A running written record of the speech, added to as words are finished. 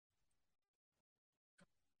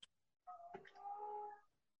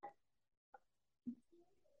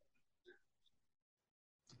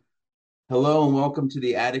Hello and welcome to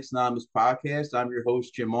the Addicts Anonymous podcast. I'm your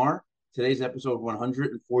host, Jim R. Today's episode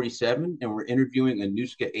 147, and we're interviewing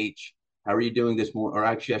Anuska H. How are you doing this morning? Or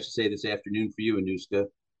actually, I should say this afternoon for you, Anuska.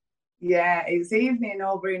 Yeah, it's evening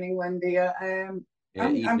over in England here. Yeah,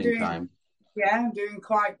 I'm evening doing time. I'm doing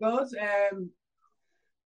quite good.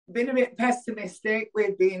 Been a bit pessimistic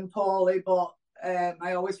with being poorly, but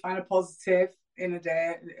I always find a positive in a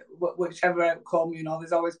day, whichever outcome.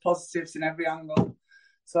 There's always positives in every angle.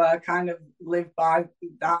 So I kind of live by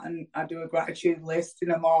that, and I do a gratitude list in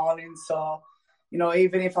the morning. So,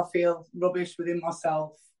 even if I feel rubbish within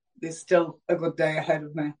myself, there's still a good day ahead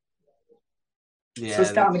of me. So Yeah,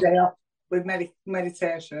 start my that's day off with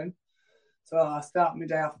meditation. So I start my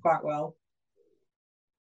day off quite well.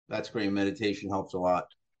 that's great. Meditation helps a lot.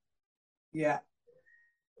 Yeah.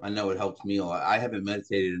 I know it helps me a lot. I haven't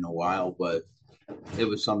meditated in a while, but it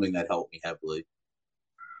was something that helped me heavily.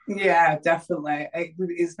 Yeah, definitely.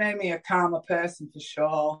 It's made me a calmer person for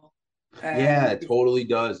sure. Yeah, Um, it totally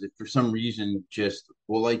does. If for some reason,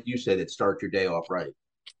 like you said, it starts your day off right.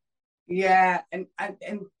 yeah, and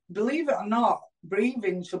believe it or not,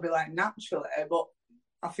 breathing should be like natural, but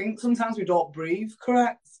I think sometimes we don't breathe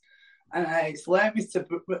correct, and it's learned me to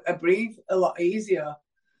breathe a lot easier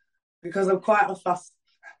because I'm quite a fast,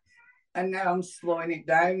 and now I'm slowing it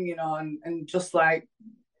down, and just like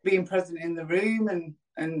being present in the room and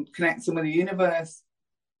connecting with the universe.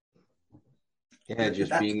 Yeah,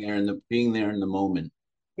 just That, being there in the moment.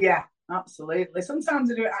 yeah, absolutely.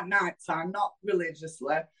 Sometimes I do it at night time, not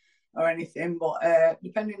religiously or anything, but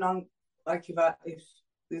depending on like if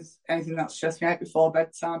there's anything that stressed me out before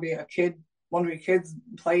bedtime, be it one of your kids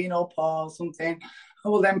playing up or something, I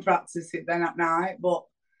will then practice it then at night. But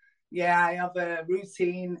yeah, I have a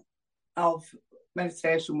routine of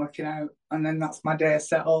meditation working out, and then that's my day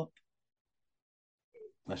set up.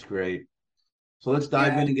 That's great. So let's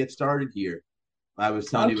dive Yeah. in and get started here. I was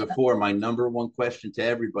telling you Okay. before, my number one question to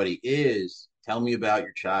everybody is tell me about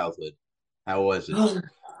your childhood. How was it?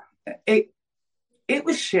 it it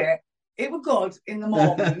was shit. It was good in the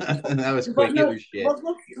moment, That was but quick. It no, was shit.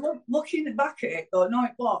 but looking back at it, though, no,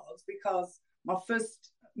 it was because my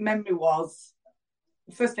first memory was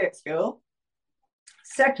first day at school.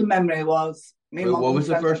 Second memory was me and my What mum was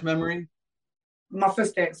the friend. first memory? My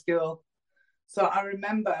first day at school. So I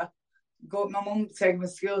remember my mum taking me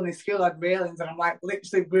to school, and the school had railings, and I'm like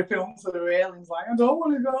literally gripping onto the railings, like I don't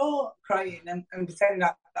want to go, crying, and pretending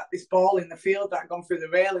that this ball in the field that had gone through the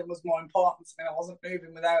railing was more important to me. I wasn't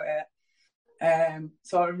moving without it.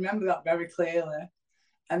 So I remember that very clearly.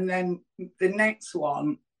 And then the next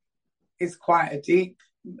one is quite a deep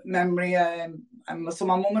memory. And so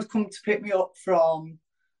my mum had come to pick me up from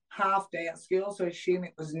half day at school, so I assume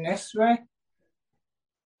it was nursery,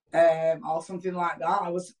 or something like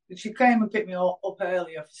that. She came and picked me up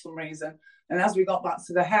earlier for some reason. And as we got back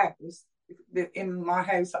to the house, in my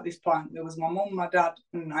house at this point, there was my mum, my dad,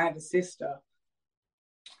 and I had a sister.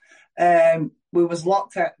 We was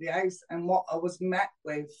locked out of the house, and what I was met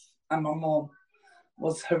with and my mum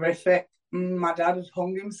was horrific. My dad had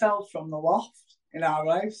hung himself from the loft in our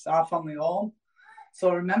house, our family home. So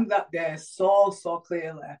I remember that day so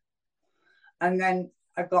clearly. And then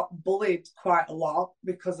I got bullied quite a lot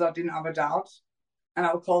because I didn't have a dad, and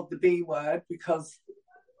I was called the B word because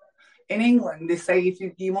in England they say if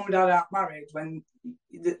your mum and dad aren't married when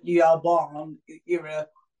you are born, you're a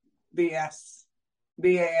BS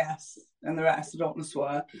BAS and the rest. I don't want to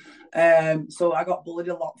swear. So I got bullied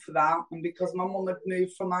a lot for that. And because my mum had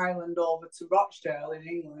moved from Ireland over to Rochdale in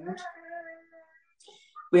England,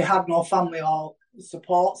 we had no family or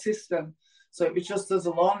support system. So it was just us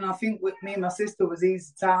alone. And I think with me and my sister was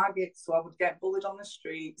easy target. So I would get bullied on the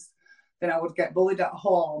streets. Then I would get bullied at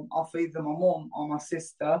home off either my mum or my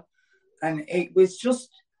sister. And it was just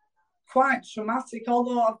quite traumatic.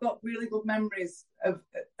 Although I've got really good memories of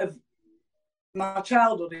my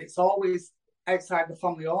childhood, it's always outside the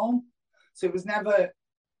family home. So it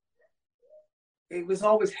was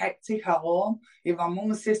always hectic at home. If my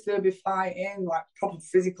mum and sister would be fighting, like proper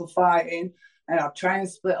physical fighting, and I'd try and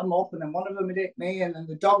split them up, and then one of them would hit me, and then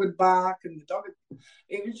the dog would bark, and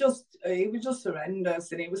it was just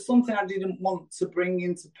horrendous, and it was something I didn't want to bring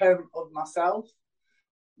into parenthood myself.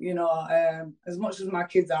 As much as my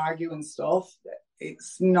kids argue and stuff,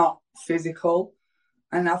 it's not physical.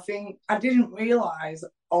 And I think I didn't realise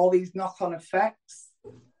all these knock-on effects.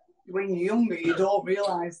 When you're younger, you don't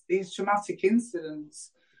realise these traumatic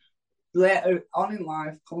incidents later on in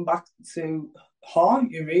life come back to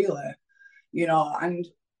haunt you, really. And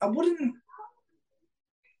I wouldn't,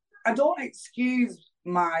 I don't excuse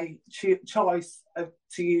my choice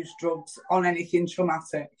to use drugs on anything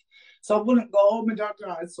traumatic. So I wouldn't go, my dad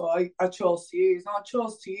died, so I chose to use. And I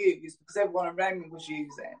chose to use because everyone around me was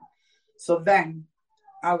using. So then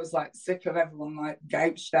I was like sick of everyone like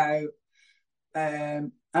gouged out.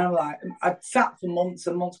 And I'm like, I sat for months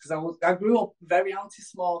and months because I grew up very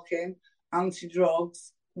anti-smoking,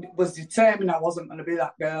 anti-drugs, was determined I wasn't going to be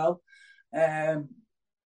that girl.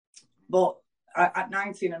 But at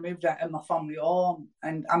 19, I moved out of my family home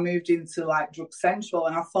and I moved into like Drug Central,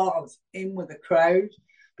 and I thought I was in with the crowd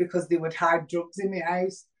because they would hide drugs in my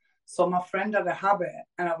house. So my friend had a habit,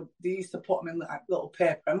 and they used to put them in like little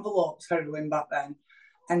paper envelopes, heroin back then,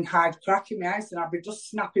 and hide crack in my house, and I'd be just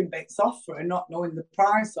snapping bits off for her, not knowing the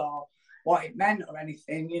price or what it meant or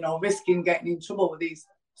anything, you know, risking getting in trouble with these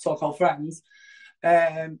so-called friends,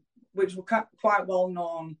 which were quite well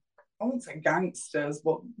known. I wouldn't say gangsters,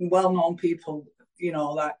 but well-known people, you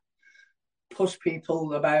know, that push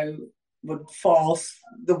people about, would force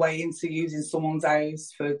the way into using someone's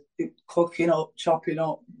house for cooking up, chopping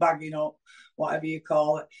up, bagging up, whatever you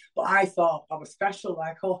call it. But I thought I was special,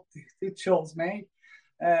 like, oh, they chose me.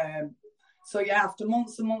 So yeah, after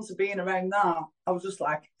months and months of being around that, I was just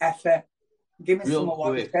like, F it, give me some of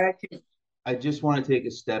what you're taking. I just want to take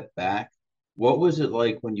a step back. What was it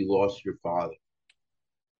like when you lost your father?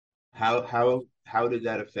 How did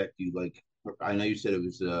that affect you? Like, I know you said it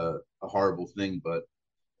was a horrible thing, but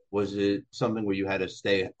was it something where you had to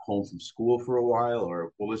stay home from school for a while,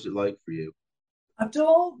 or what was it like for you? I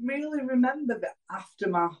don't really remember the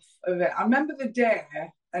aftermath of it. I remember the day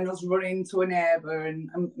and us running to a neighbour, and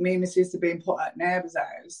me and my sister being put at neighbour's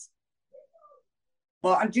house.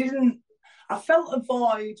 But I felt a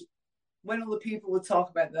void when other people would talk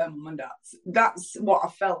about their mum and dads. That's what I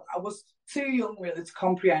felt. I was too young really to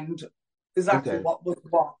comprehend exactly what was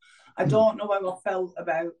what. I don't know how I felt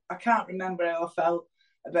about, I can't remember how I felt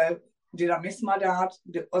about, did I miss my dad?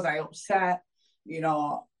 Was I upset? You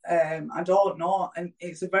know, I don't know. And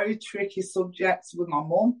it's a very tricky subject with my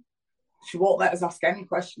mum. She won't let us ask any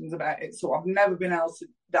questions about it. So I've never been able to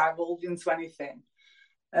divulge into anything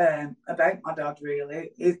about my dad,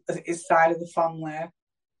 really. His side of the family,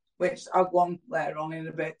 which I'll go on later on in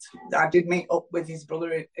a bit. I did meet up with his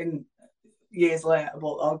brother in years later,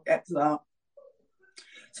 but I'll get to that.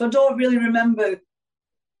 So I don't really remember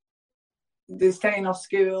the staying off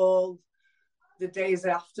school, the days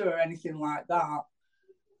after, or anything like that.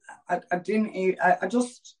 I didn't. I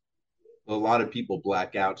just. A lot of people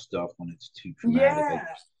black out stuff when it's too traumatic.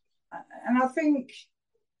 Yeah, and I think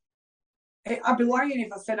I'd be lying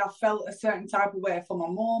if I said I felt a certain type of way for my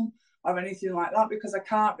mum or anything like that, because I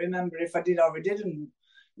can't remember if I did or I didn't.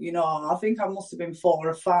 You know, I think I must have been 4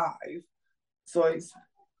 or 5. So it's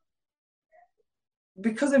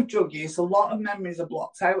because of drug use, a lot of memories are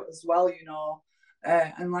blocked out as well, you know.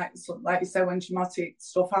 And like you said, when traumatic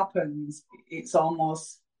stuff happens, it's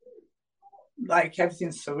almost like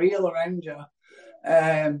everything's surreal around you.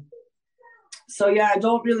 So yeah, I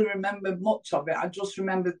don't really remember much of it. I just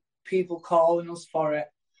remember people calling us for it,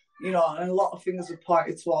 you know, and a lot of things were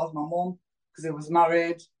pointed towards my mum because he was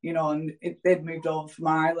married, you know, and they'd moved over from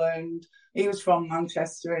Ireland. He was from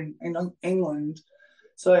Manchester in England.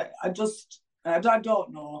 So I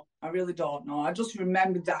don't know. I really don't know. I just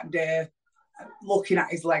remembered that day looking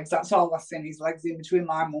at his legs. That's all I seen, his legs in between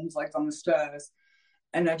my mum's legs on the stairs.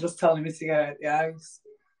 And they're just telling me to get out the house.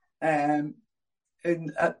 And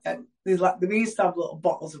we used to have little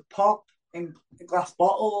bottles of pop in glass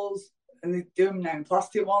bottles, and they do them now in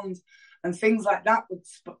plastic ones. And things like that would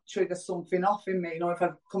trigger something off in me, you know, if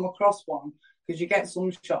I'd come across one. Because you get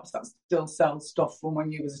some shops that still sell stuff from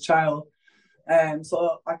when you was a child.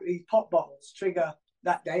 So like these pop bottles trigger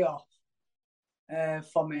that day off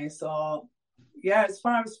for me. So yeah, as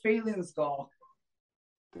far as feelings go,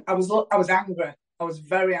 I was angry. I was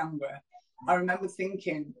very angry. I remember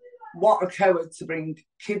thinking, what a coward to bring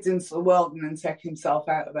kids into the world and then take himself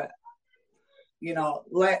out of it. You know,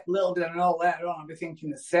 little did I know later on I'd be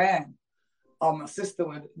thinking the same. Or my sister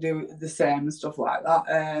would do the same and stuff like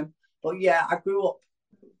that. But yeah, I grew up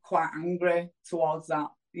quite angry towards that.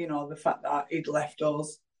 You know, the fact that he'd left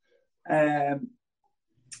us.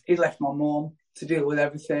 He'd left my mum to deal with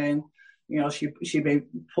everything. You know, she'd been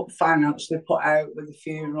financially put out with the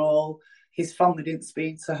funeral. His family didn't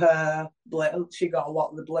speak to her. She got a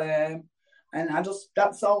lot of the blame. And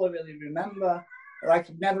that's all I really remember. Like,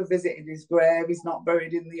 I've never visited his grave. He's not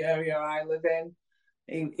buried in the area I live in.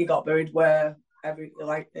 He got buried lower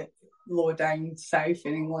down south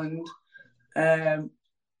in England.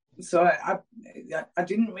 So I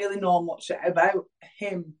didn't really know much about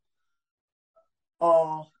him.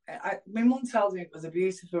 My mum tells me it was an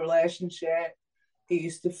abusive relationship. He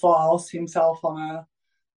used to force himself on her.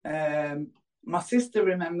 My sister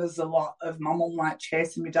remembers a lot of my mum like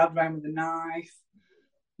chasing my dad around with a knife.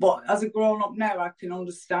 But as a grown up now, I can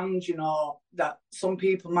understand, that some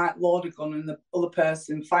people might load a gun and the other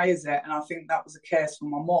person fires it. And I think that was the case for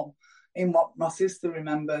my mum in what my sister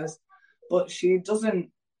remembers. But she doesn't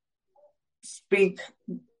speak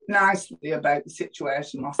nicely about the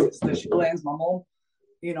situation, my sister. She blames my mum,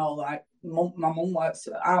 like my mum works,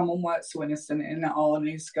 our mum works so innocent in it all,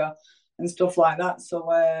 Nuska, and stuff like that.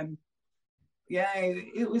 So, yeah,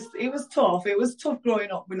 it was tough. It was tough growing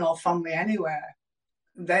up with no family anywhere.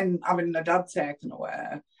 Then having a dad taken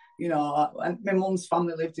away, and my mum's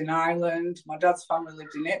family lived in Ireland, my dad's family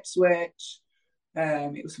lived in Ipswich.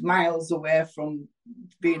 It was miles away from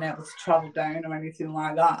being able to travel down or anything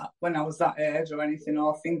like that when I was that age or anything,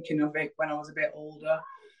 or thinking of it when I was a bit older,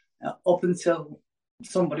 up until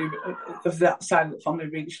somebody of that side of the family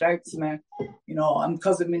reached out to me, and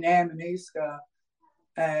because of my name, Anuska,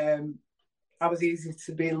 I was easy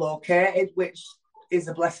to be located, which is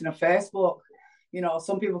a blessing of Facebook.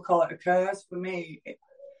 Some people call it a curse. For me,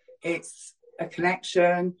 it's a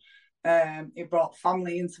connection. It brought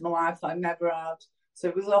family into my life that I never had. So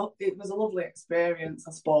it was a lovely experience,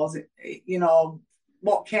 I suppose.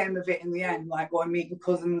 What came of it in the end, like going meeting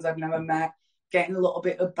cousins I've never met, getting a little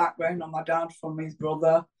bit of background on my dad from his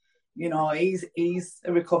brother. He's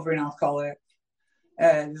a recovering alcoholic.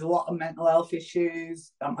 There's a lot of mental health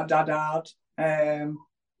issues that my dad had,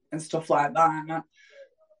 and stuff like that. And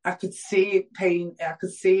I could see it pain. I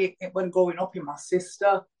could see it when growing up in my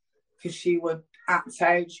sister, because she would act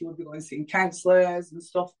out. She would be going seeing counsellors and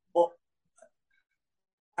stuff. But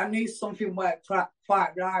I knew something weren't quite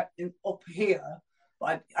right up here.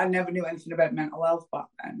 But I never knew anything about mental health back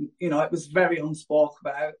then. It was very unspoken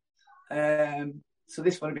about. So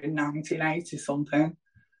this would have been 1980 something.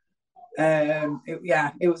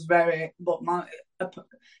 It was very. But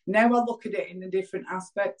now I look at it in the different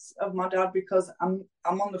aspects of my dad, because I'm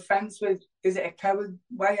on the fence with, is it a coward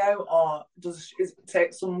way out, or does it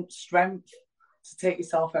take some strength to take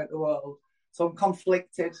yourself out of the world? So I'm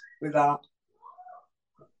conflicted with that.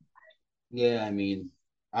 Yeah, I mean,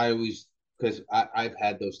 I always, because I've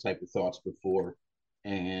had those type of thoughts before,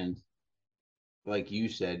 and like you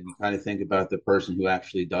said, you kind of think about the person who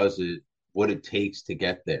actually does it, what it takes to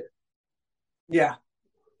get there. Yeah,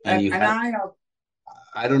 And you and have, I have.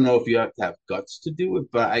 I don't know if you have to have guts to do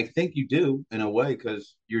it, but I think you do in a way,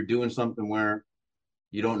 because you're doing something where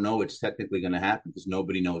you don't know it's technically going to happen, because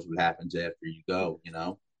nobody knows what happens after you go.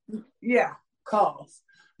 Yeah, of course.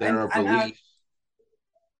 There are beliefs.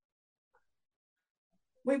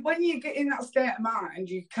 When you get in that state of mind,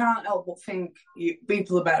 you can't help but think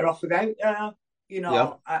people are better off without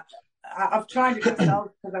Yep. I've tried it myself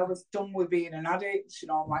because I was done with being an addict.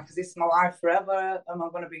 I'm like, is this my life forever? Am I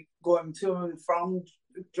going to be going to and from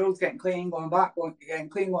drugs, getting clean, going back, getting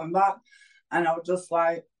clean, going back? And I was just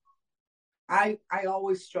like, I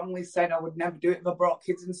always strongly said I would never do it if I brought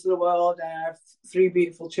kids into the world, and I have 3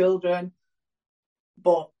 beautiful children.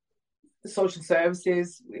 But social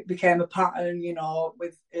services, it became a pattern,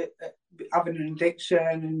 with having an addiction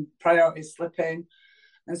and priority slipping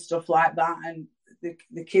and stuff like that. And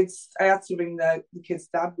the kids, I had to ring the kids'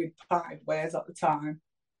 dad. We'd parted ways at the time,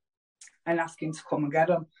 and ask him to come and get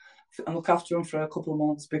them and look after them for a couple of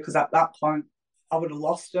months, because at that point I would have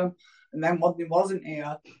lost them. And then when he wasn't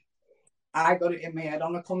here, I got it in my head,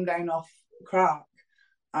 on a come down off crack,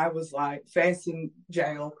 I was like facing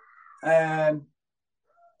jail,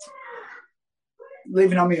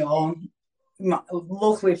 living on my own.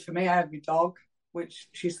 Luckily for me, I had my dog, which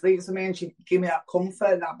she sleeps with me, and she give me that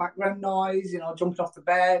comfort, that background noise, jumping off the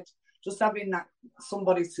bed, just having that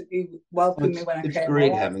somebody to welcome me when I came home. It's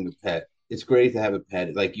great having a pet. It's great to have a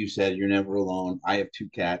pet. Like you said, you're never alone. I have 2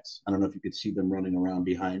 cats. I don't know if you could see them running around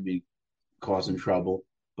behind me, causing trouble.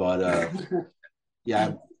 But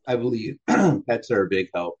yeah, I believe pets are a big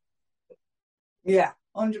help. Yeah,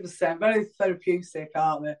 100%. Very therapeutic,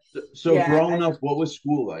 aren't they? So growing up, what was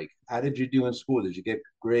school like? How did you do in school? Did you get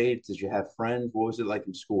grades? Did you have friends? What was it like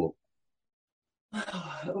in school?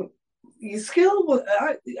 School was,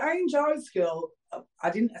 I enjoyed school. I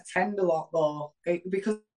didn't attend a lot though,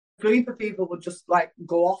 because a group of people would just like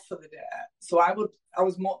go off for the day. So I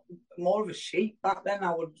was more of a sheep back then.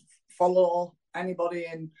 I would follow anybody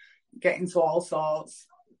and get into all sorts,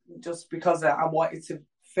 just because I wanted to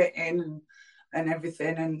fit in and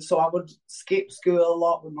everything. And so I would skip school a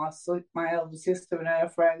lot with my elder sister and her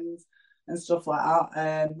friends and stuff like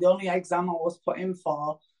that. The only exam I was put in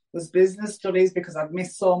for was business studies, because I'd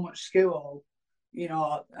missed so much school.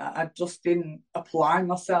 I just didn't apply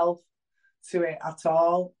myself to it at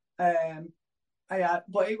all.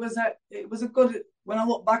 but it was a good. When I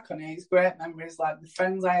look back on it, it's great memories. Like the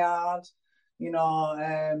friends I had, you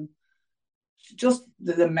know, just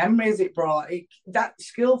the memories it brought. That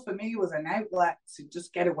skill for me was an outlet to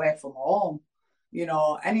just get away from home. You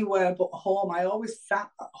know, anywhere but home. I always sat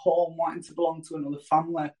at home wanting to belong to another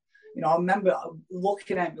family. You know, I remember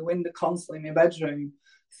looking out the window constantly in my bedroom,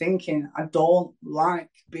 thinking I don't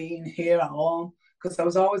like being here at home, because I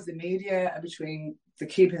was always the mediator between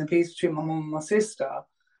keeping the peace between my mum and my sister.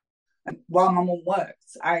 And while my mum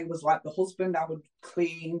worked, I was like the husband. I would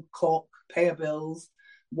clean, cook, pay her bills,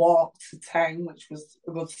 walk to town, which was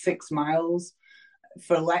a good 6 miles,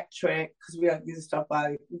 for electric, because we used to have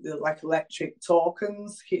like electric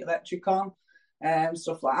tokens, keep electric on, and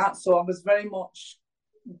stuff like that. So I was very much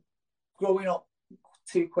growing up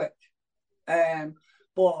too quick.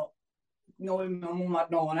 But knowing my mum had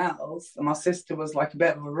no one else, and my sister was like a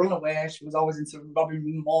bit of a runaway. She was always into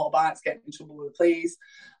robbing motorbikes, getting in trouble with the police,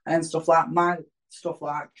 and stuff like that. My stuff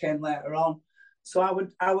like that came later on. So I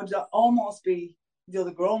would almost be the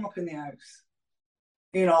other grown up in the house.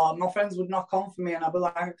 You know, my friends would knock on for me, and I'd be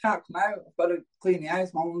like, I can't come out. I've got to clean the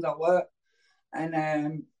house. My mum's at work,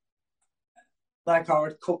 and like I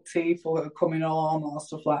would cook tea for her coming home or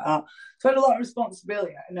stuff like that. So I had a lot of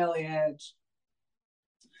responsibility at an early age,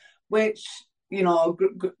 which, you know,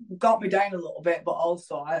 got me down a little bit, but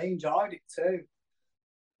also I enjoyed it too.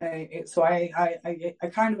 So I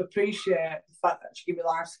kind of appreciate the fact that she gave me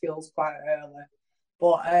life skills quite early.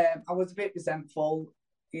 But I was a bit resentful,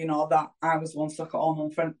 you know, that I was one stuck at home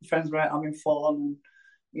and friends were out having fun. And,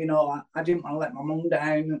 you know, I didn't want to let my mum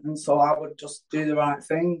down. And so I would just do the right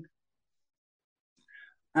thing.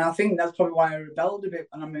 And I think that's probably why I rebelled a bit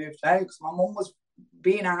when I moved out, because my mum was,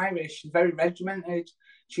 being Irish, she's very regimented.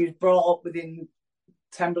 She was brought up within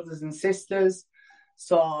 10 brothers and sisters.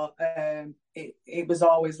 So it was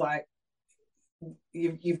always like,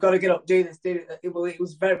 you've got to get up, do this, do it. It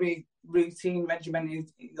was very routine, regimented.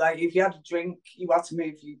 Like if you had a drink, you had to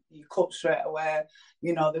move your cup straight away.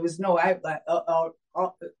 You know, there was no outlet or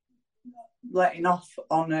letting off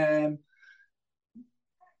on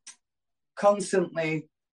constantly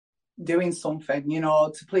doing something, you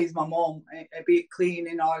know, to please my mum, be it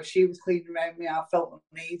cleaning, or if she was cleaning around me, I felt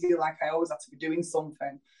uneasy, like I always had to be doing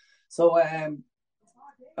something. So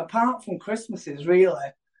apart from Christmases, really,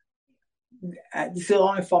 it's the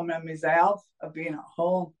only fond memories I have of being at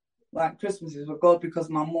home. Like Christmases were good because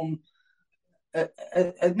my mum, now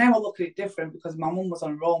I look at it different, because my mum was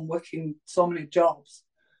on her own working so many jobs,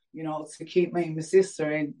 you know, to keep me and my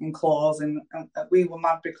sister in clothes, and we were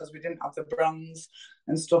mad because we didn't have the brands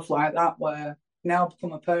and stuff like that, where now I've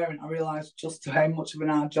become a parent, I realise just how much of an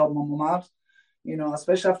hard job my mum had, you know,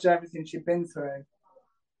 especially after everything she'd been through.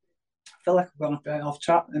 I feel like I've gone a bit off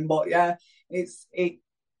track then, but yeah, it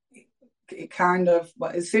kind of,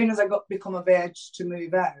 but as soon as I become of age to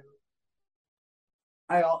move out,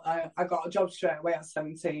 I got a job straight away at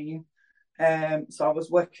 17. So I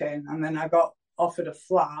was working, and then I got offered a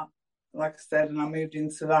flat, like I said, and I moved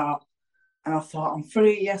into that. And I thought, I'm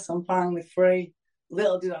free. Yes, I'm finally free.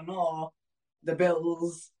 Little did I know, the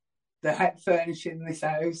bills, the head furnishing this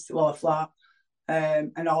house, well, a flat,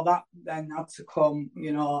 and all that then had to come,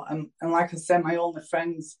 you know. And like I said, my only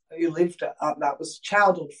friends who lived at that was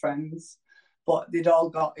childhood friends, but they'd all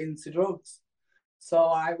got into drugs. So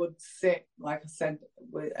I would sit, like I said,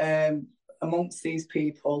 with, amongst these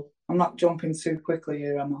people. I'm not jumping too quickly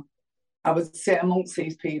here, am I? I would sit amongst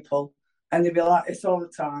these people, and they'd be like this all the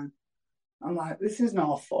time. I'm like, this is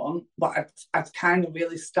no fun. But I'd kind of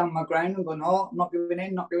really stand my ground and go, no, I'm not giving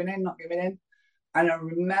in, not giving in, not giving in. And I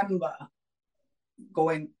remember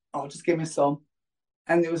going, oh, just give me some.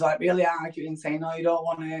 And they was like really arguing, saying, no, you don't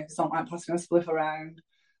want it. It's not like passing a spliff around.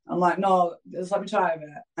 I'm like, no, just let me try it.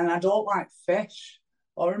 And I don't like fish.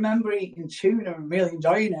 I remember eating tuna and really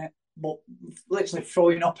enjoying it, but literally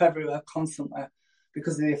throwing up everywhere constantly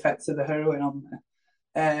because of the effects of the heroin on me.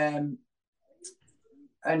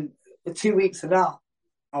 And the 2 weeks of that,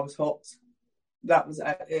 I was hooked. That was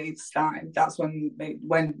it started. That's when it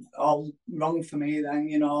went all wrong for me. Then,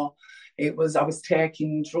 you know, I was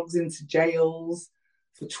taking drugs into jails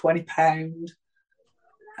for £20.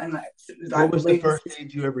 And what was the first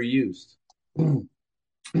aid you ever used? So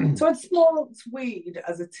I'd smoked weed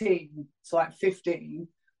as a teen, so like 15,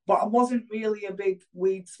 but I wasn't really a big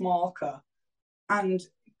weed smoker. And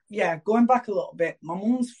yeah, going back a little bit, my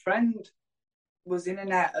mum's friend was in a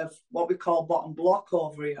net of what we call bottom block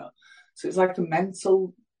over here. So it's like a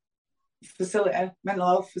mental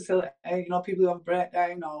health facility, you know, people who have a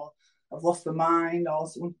breakdown or have lost their mind or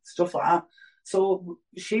some stuff like that. So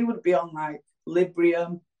she would be on like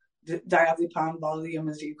Librium, diazepam, Valium,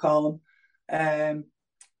 as you call them,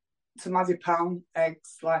 Tomazepam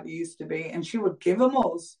eggs like they used to be, and she would give them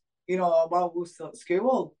us, while we were still at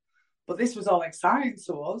school. But this was all exciting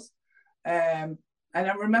to us. And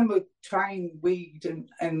I remember trying weed,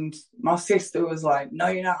 and my sister was like, "No,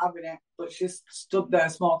 you're not having it." But she stood there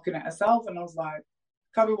smoking it herself, and I was like,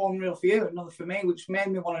 "Can't be one real for you, another for me," which made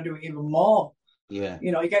me want to do it even more. Yeah.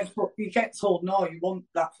 You get told no, you want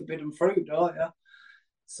that forbidden fruit, don't you?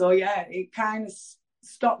 So yeah, it kind of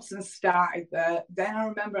stops and started there. Then I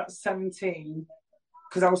remember at 17,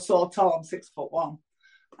 because I was so tall, I'm 6'1",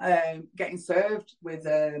 getting served with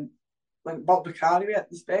like a bottle of Bacardi at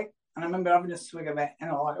this big. And I remember having a swig of it, and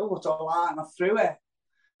I was like, "Oh, it's all right," and I threw it.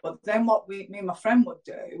 But then what me and my friend would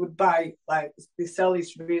do, it would buy, like, they sell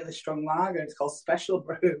these really strong lager, it's called Special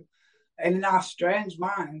Brew. And in our strange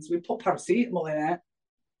minds, we put paracetamol in it,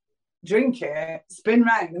 drink it, spin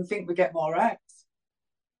round, and think we get more X.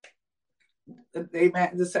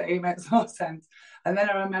 It makes no sense. And then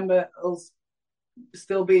I remember us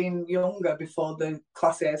still being younger before the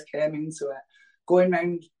Class A's came into it, going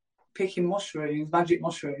around picking mushrooms, magic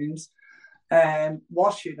mushrooms,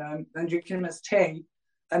 washing them, and drinking them as tea,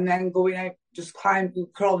 and then going out, just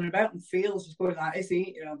crawling about in fields, just going like this,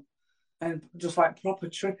 eating them, and just like proper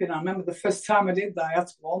tripping. I remember the first time I did that, I had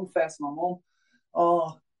to go home face my mum.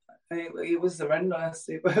 Oh, it was horrendous.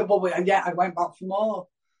 But yeah, I went back for more,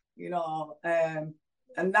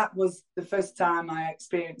 and that was the first time I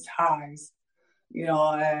experienced highs.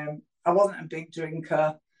 I wasn't a big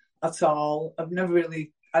drinker at all. I've never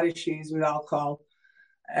really had issues with alcohol.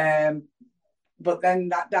 But then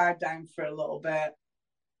that died down for a little bit.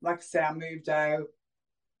 Like I say, I moved out,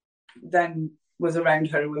 then was around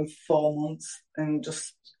heroin for 4 months, and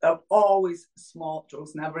just I've always smoked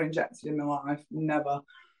drugs, never injected in my life, never.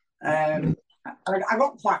 I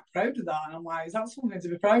got quite proud of that, and I'm like, is that something to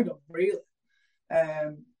be proud of, really?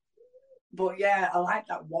 But yeah, I like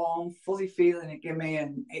that warm, fuzzy feeling it gave me,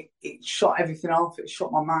 and it shut everything off. It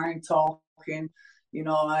shut my mind talking,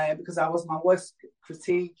 because I was my worst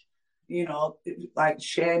critique, like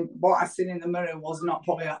shame. What I seen in the mirror was not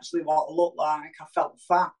probably actually what I looked like. I felt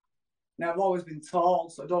fat. Now, I've always been tall,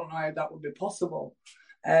 so I don't know how that would be possible.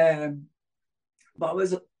 But I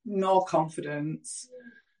was no confidence.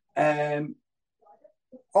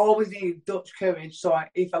 Always needed Dutch courage. So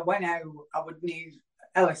if I went out, I would need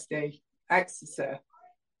LSD, ecstasy,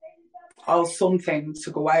 or something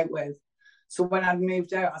to go out with. So when I'd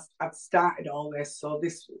moved out, I'd started all this. So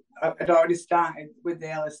I'd already started with the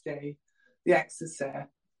LSD, the ecstasy.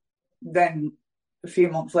 Then a few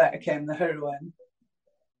months later came the heroin.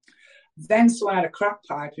 Then someone had a crack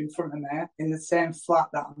pipe in front of me in the same flat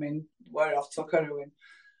that I'm in, where I took heroin.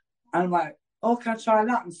 And I'm like, "Oh, can I try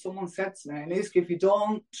that?" And someone said to me, "Niska, if you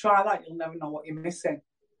don't try that, you'll never know what you're missing."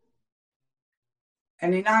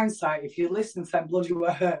 And in hindsight, if you listen to them bloody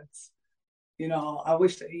words, I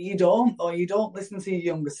wish that you don't listen to your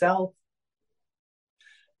younger self.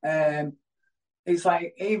 It's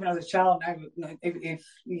like, even as a child now, if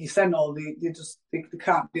you say no, they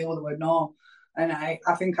can't deal with the word no. And I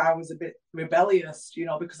think I was a bit rebellious,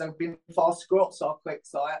 because I've been forced to grow up so quick.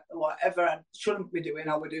 So whatever I shouldn't be doing,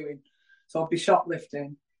 I was doing. So I'd be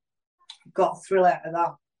shoplifting. Got a thrill out of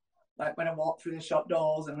that. Like when I walked through the shop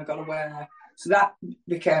doors and I got away. So that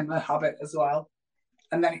became a habit as well.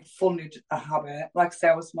 And then it funded a habit. Like I say,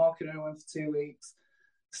 I was smoking heroin for 2 weeks.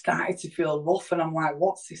 Started to feel rough, and I'm like,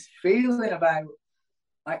 what's this feeling about?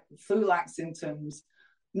 Like flu-like symptoms,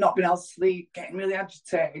 not being able to sleep, getting really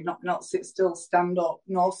agitated, not being able to sit still, stand up,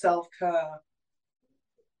 no self-care.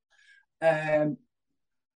 And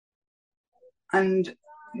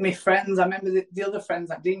my friends, I remember the other friends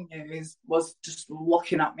that didn't use was just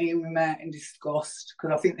looking at me and my mate in disgust,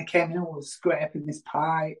 because I think they came in and was scraping this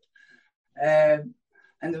pipe.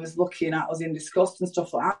 And they was looking at us in disgust and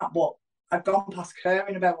stuff like that. But I'd gone past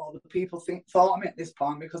caring about what the people thought of me at this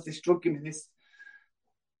point, because this drug gave me this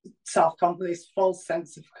self-confidence, this false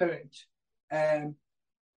sense of courage, to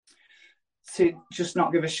just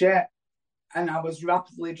not give a shit. And I was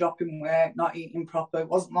rapidly dropping weight, not eating proper. It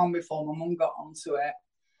wasn't long before my mum got onto it.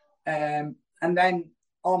 And then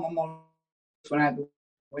all my mum went out the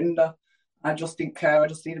window. I just didn't care. I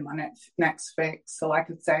just needed my next fix. So like I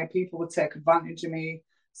could say, people would take advantage of me,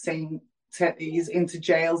 saying take these into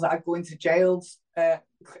jails. I'd go into jails, a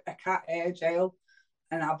Cat A jail,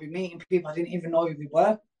 and I'd be meeting people I didn't even know who they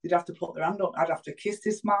were. They'd have to put their hand up. I'd have to kiss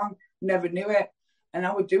this man. Never knew it. And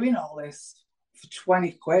I was doing all this for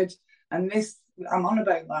 20 quid. And this, I'm on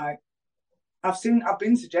about, like, I've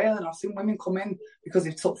been to jail and I've seen women come in because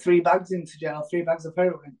they've took 3 bags into jail, 3 bags of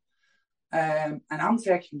heroin. And I'm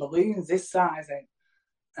taking balloons this size.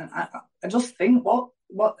 And I just think, what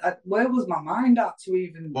where was my mind at to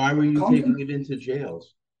even Why were you taking contemplate? it into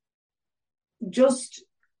jails? Just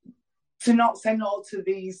to not say no to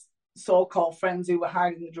these so-called friends who were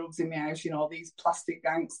hiding the drugs in my house, these plastic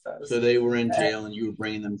gangsters. So they were in Uh, jail and you were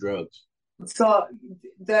bringing them drugs. so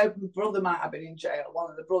their brother might have been in jail, one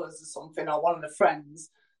of the brothers or something, or one of the friends.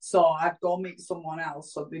 So I'd go meet someone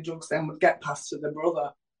else, so the drugs then would get passed to the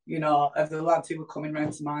brother, of the lads who were coming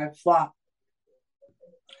round to my flat.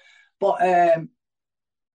 But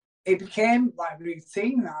it became like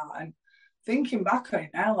routine now, and thinking back on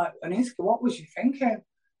it now, like, Aniska, what was you thinking?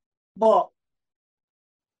 But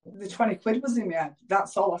the 20 quid was in my head.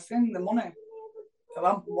 That's all I seen, the money.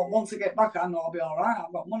 Once I get back, I know I'll be all right.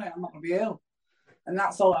 I've got money. I'm not going to be ill. And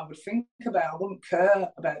that's all I would think about. I wouldn't care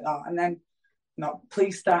about that. And then,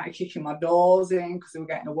 police started kicking my doors in because they were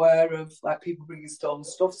getting aware of, like, people bringing stolen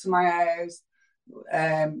stuff to my house.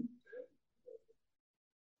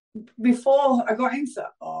 Before I got into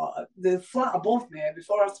the flat above me,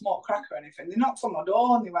 before I smoked crack or anything, they knocked on my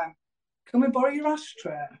door and they went, "Can we borrow your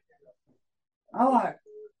ashtray?" I like,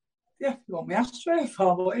 "Yeah, you want my ashtray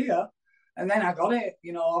for what here?" And then I got it.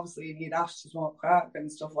 Obviously you need ash to smoke crack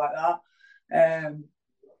and stuff like that.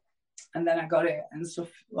 And then I got it and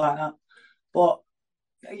stuff like that. But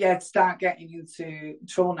yeah, to start getting into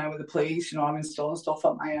trouble now with the police, I'm installing stuff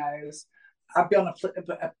at my house. I'd be on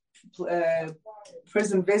a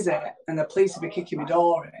prison visit and the police would be kicking my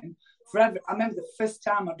door in. Forever. I remember the first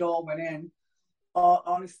time my door went in,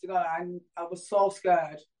 honest to God, I was so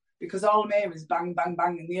scared because all I'm hearing is bang, bang,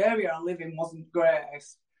 bang. And the area I live in wasn't great.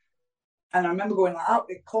 And I remember going like out,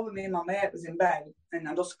 it covered me and my mate was in bed, and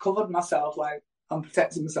I just covered myself like I'm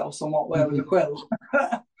protecting myself somewhat with a quilt.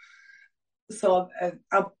 So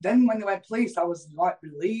then when they went police, I was like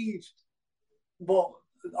relieved, but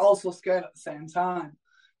also scared at the same time.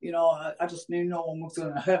 I just knew no one was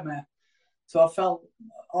going to hurt me. So I felt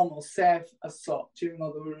almost safe as such, even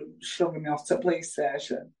though they were shoving me off to the police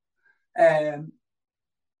station.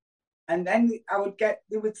 And then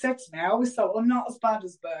they would say to me, I always thought, well, not as bad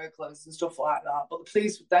as burglars and stuff like that. But the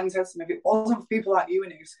police would then say to me, if it wasn't for people like you,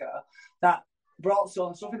 Anuska, that brought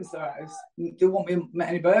stolen stuff into their house, there won't be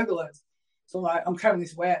any burglars. So like, I'm carrying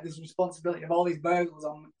this weight, this responsibility of all these burglars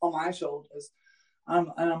on my shoulders.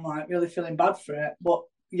 And I'm like really feeling bad for it. But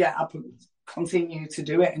yeah, I continue to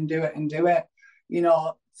do it and do it and do it,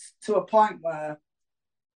 to a point where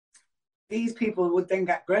these people would then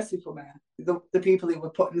get aggressive for me. The people who were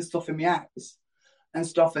putting the stuff in my house and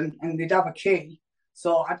stuff, and they'd have a key.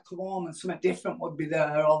 So I'd come home and something different would be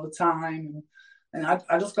there all the time. And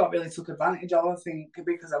I just got really took advantage of, I think,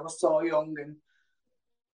 because I was so young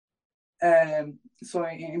and so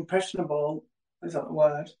impressionable, is that the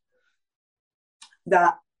word?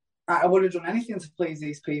 That I would have done anything to please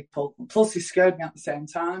these people. Plus, they scared me at the same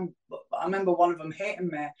time. But I remember one of them hitting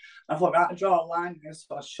me. I thought, I had to draw a line here.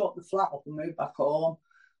 So I shut the flat up and moved back home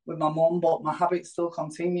with my mum. But my habit still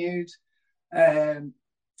continued. And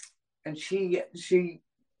she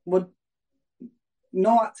would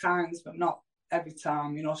know at times, but not every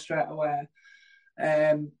time, straight away.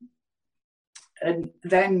 And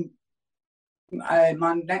then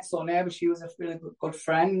my next door neighbour, she was a really good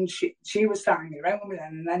friend. She was starting to get around with me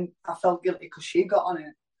then, and then I felt guilty because she got on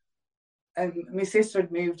it. And my sister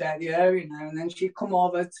had moved out of the area now, and then she'd come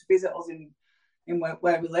over to visit us in where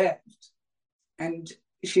we lived. And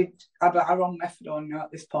she'd had her own methadone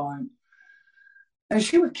at this point. And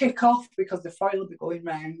she would kick off because the file would be going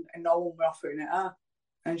round and no one were offering it her.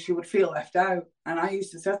 And she would feel left out. And I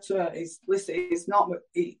used to say to her, listen, it's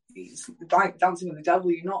like dancing with the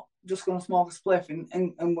devil. You're not just going to smoke a spliff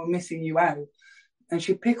and we're missing you out. And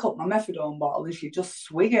she'd pick up my methadone bottle and she'd just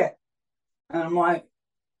swig it. And I'm like,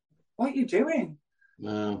 what are you doing?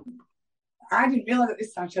 No. I didn't realise at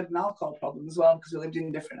this time she had an alcohol problem as well because we lived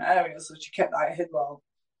in different areas. So she kept that hid well.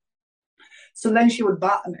 So then she would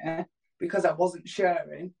batter me because I wasn't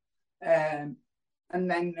sharing. And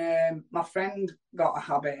then my friend got a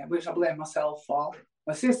habit, which I blame myself for.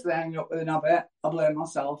 My sister ended up with an habit, I blame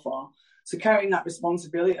myself for. So carrying that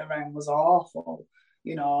responsibility around was awful,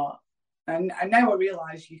 And now I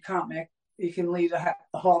realise you can lead a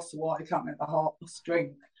horse to water, you can't make the horse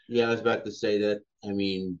drink. Yeah, I was about to say that. I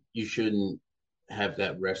mean, you shouldn't have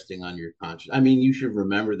that resting on your conscience. I mean, you should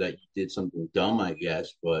remember that you did something dumb, I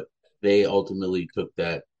guess, but they ultimately took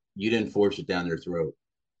that. You didn't force it down their throat.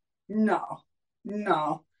 No.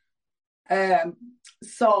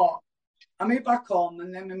 So I moved back home,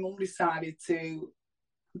 and then my mum decided to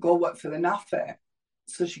go work for the NAFE.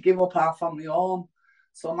 So she gave up our family home.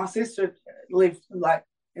 So my sister lived like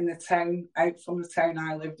in the town, out from the town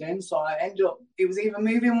I lived in. So I ended up, it was either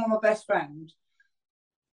moving with my best friend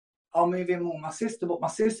I'll move in with my sister, but my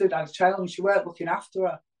sister had a child and she weren't looking after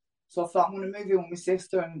her. So I thought, I'm going to move in with my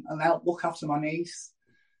sister and help look after my niece,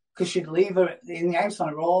 because she'd leave her in the house on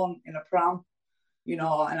her own in a pram, you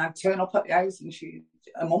know, and I'd turn up at the house and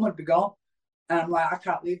her mum would be gone. And I'm like, I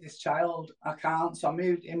can't leave this child. I can't. So I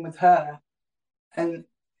moved in with her, and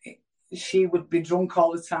she would be drunk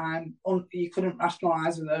all the time. You couldn't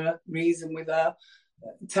rationalise with her, reason with her,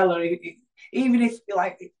 tell her, even if,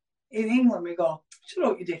 like, in England, we go, shut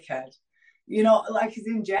up, you dickhead. You know, like it's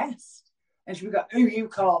in jest. And she would go, who you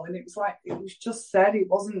call? And it was like, it was just said, it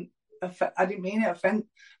wasn't, I didn't mean it offend.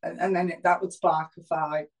 And then that would spark a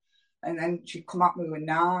fight. And then she'd come at me with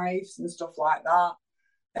knives and stuff like that.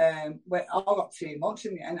 Where I got too much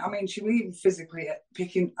in the end. I mean, she was even physically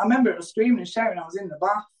picking. I remember it was screaming and shouting. I was in the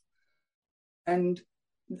bath, and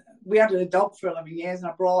we had a dog for 11 years, and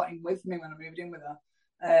I brought him with me when I moved in with her.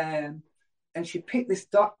 And she picked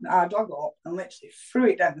our dog up and literally threw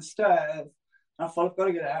it down the stairs. And I thought, I've got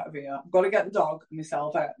to get it out of here. I've got to get the dog and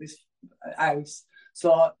myself out of this house.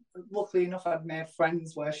 So luckily enough, I'd made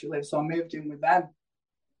friends where she lived, so I moved in with them.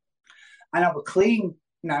 And I was clean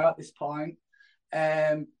now at this point.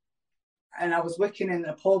 And I was working in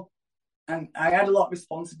the pub, and I had a lot of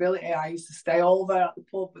responsibility. I used to stay over at the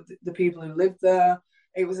pub with the people who lived there.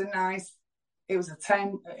 It was a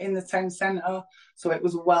town in the town centre, so it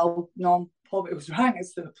was a well-known pub. It was right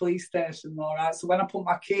next to the police station, all right. So when I put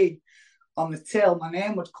my key on the till, my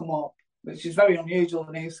name would come up, which is very unusual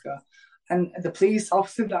in Uska. And the police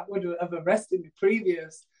officer that would have arrested me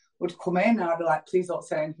previous would come in, and I'd be like, please don't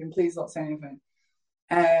say anything, please don't say anything.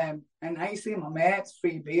 And I used to see my mates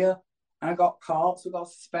free beer, and I got caught, so I got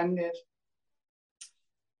suspended.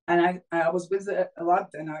 And I was with a lad,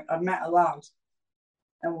 and I met a lad,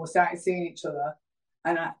 and we started seeing each other.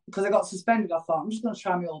 And because I got suspended, I thought, I'm just going to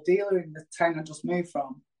try my old dealer in the town I just moved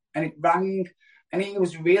from. And it rang, and he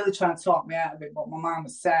was really trying to talk me out of it, but my mind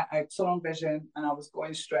was set. I had tunnel vision, and I was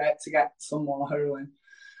going straight to get some more heroin.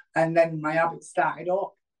 And then my habit started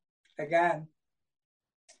up again.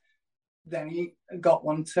 Then he got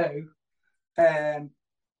one too,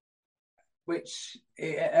 which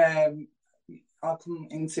I'll come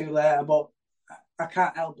into later, but I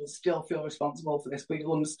can't help but still feel responsible for this, but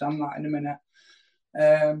you'll understand that in a minute.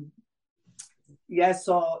 Yeah,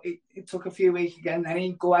 so it took a few weeks again. Then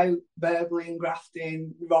he'd go out burgling,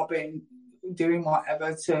 grafting, robbing, doing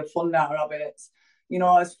whatever to fund our habits. You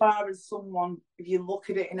know, as far as someone, if you look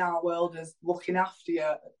at it in our world as looking after you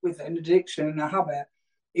with an addiction and a habit,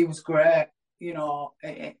 he was great. You know,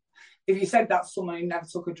 if you said that's someone who never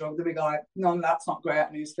took a drug, they'd be like, no, that's not great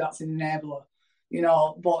news, that's an enabler. You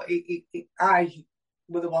know, but I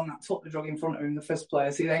was the one that took the drug in front of him in the first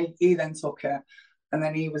place. He then took it, and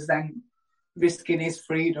then he was then risking his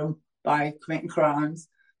freedom by committing crimes,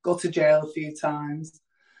 go to jail a few times.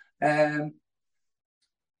 And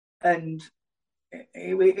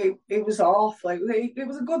it was awful. It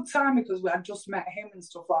was a good time because we had just met him and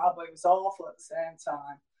stuff like that, but it was awful at the same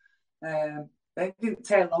time. It didn't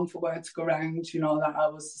take long for word to go around, you know, that I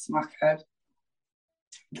was a smackhead.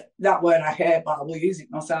 That word I hate, but I will use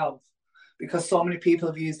it myself because so many people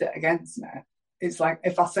have used it against me. It's like,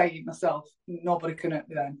 if I say it myself, nobody can hurt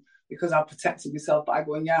me then because I've protected myself by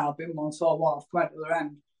going, yeah, I've been one, so what? I've come out to the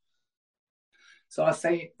end. So I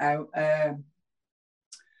say it out.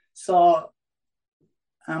 So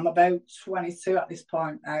I'm about 22 at this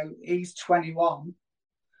point now. He's 21.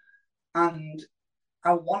 And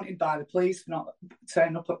I was wanted by the police for not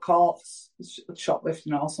turning up at court,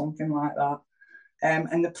 shoplifting or something like that.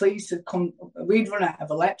 And the police had come, we'd run out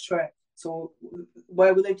of electric. So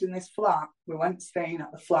where we lived in this flat, we went staying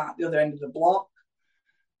at the flat at the other end of the block.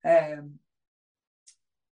 And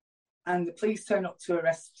the police turned up to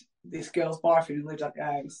arrest this girl's boyfriend who lived at the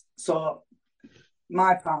house. So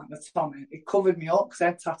my partner, Tommy, he covered me up because I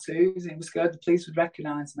had tattoos and he was scared the police would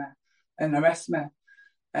recognise me and arrest me.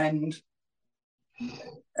 And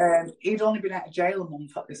he'd only been out of jail a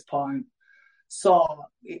month at this point. So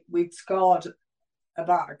we'd scored a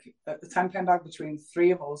bag, a £10 bag between the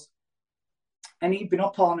three of us. And he'd been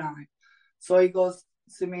up all night. So he goes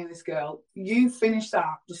to me and this girl, you finished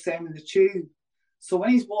that just saying with the tube. So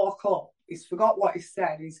when he's woke up, he's forgot what he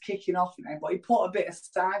said. He's kicking off now, but he put a bit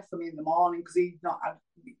aside for me in the morning because he'd not had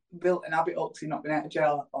built an habit up because he'd not been out of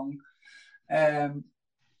jail that long.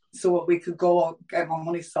 So we could go get my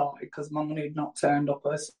money sorted because my money had not turned up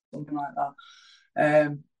or something like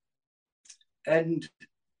that. And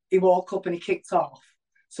he woke up and he kicked off.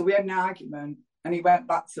 So we had an argument and he went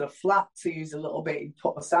back to the flat to use a little bit he'd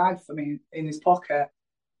put aside for me in his pocket.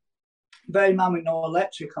 Bear in mind with no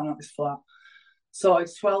electric on at this flat. So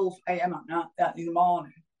it's 12 a.m. in the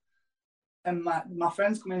morning. And my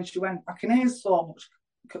friends come in and she went, I can hear so much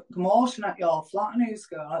commotion at your flat,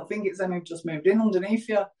 Anuska. I think it's them who've just moved in underneath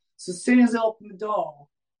you. So as soon as I opened the door,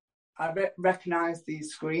 I recognised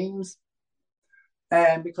these screams.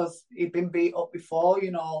 Because he'd been beat up before,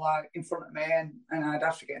 like in front of me, and I'd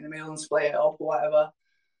have to get in the middle and split it up or whatever.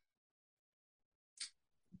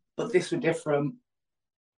 But this was different.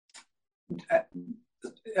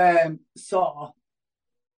 So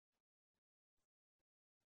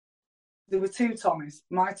there were two Tommies,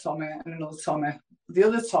 my Tommy and another Tommy. The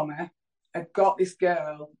other Tommy had got this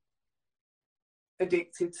girl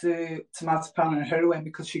addicted to marzipan and heroin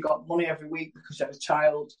because she got money every week because she had a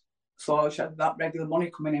child. So she had that regular money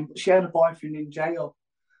coming in, but she had a boyfriend in jail.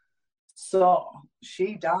 So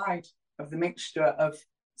she died of the mixture of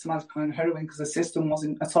temazepam and heroin because her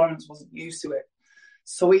tolerance wasn't used to it.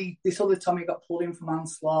 So this other Tommy got pulled in for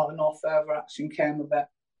manslaughter, no further action came of it.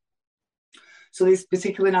 So this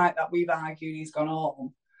particular night that we've argued, he's gone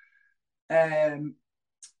home.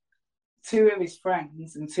 Two of his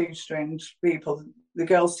friends and two strange people, the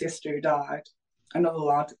girl's sister who died, another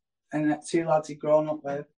lad, and two lads he'd grown up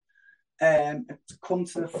with, come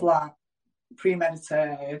to the flat,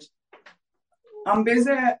 premeditated. I'm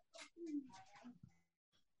busy.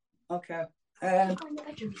 Okay.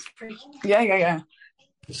 Yeah.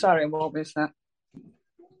 Sorry, I won't miss that.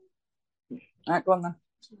 Right, go on then.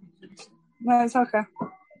 No, it's okay.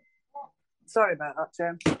 Sorry about that,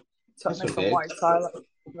 Tim. Took me from white toilet.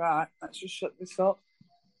 Right, let's just shut this up.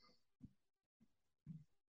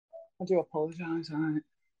 I do apologise, right?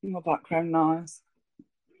 No background noise.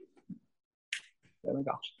 There we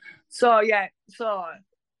go. So, I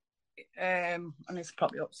need to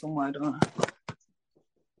prop you up somewhere, don't I?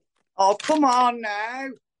 Oh, come on now.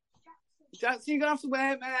 Jackson, you're going to have to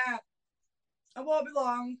wait, mate. I won't be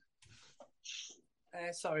long.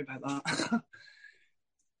 Sorry about that.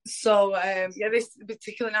 So, this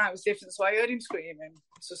particular night was different. So I heard him screaming.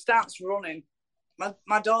 So starts running.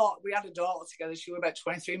 My daughter, we had a daughter together. She was about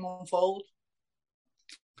 23 months old.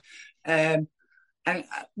 And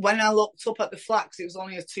when I looked up at the flat, because it was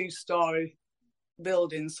only a 2-story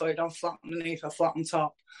building, so it had a flat underneath, a flat on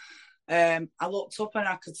top. I looked up and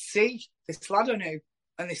I could see this lad I knew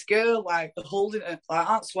and this girl like holding it like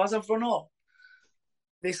that. So as I've run up,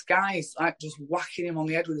 this guy's like just whacking him on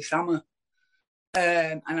the head with his hammer.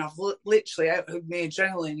 And I've literally, out of my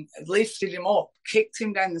adrenaline, lifted him up, kicked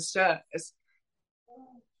him down the stairs.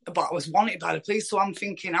 But I was wanted by the police, so I'm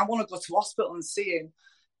thinking, I want to go to hospital and see him.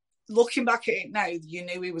 Looking back at it now, you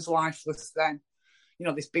knew he was lifeless then.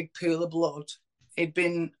 This big pool of blood. He'd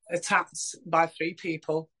been attacked by 3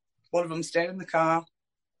 people. One of them stayed in the car.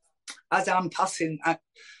 As I'm passing, I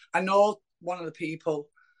know one of the people,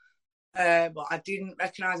 but I didn't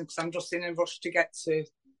recognise him because I'm just in a rush to get to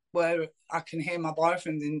where I can hear my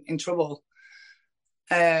boyfriend in trouble.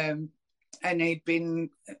 And he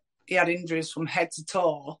had injuries from head to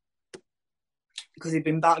toe because he'd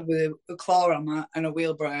been battered with a claw hammer and a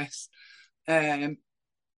wheel brace. And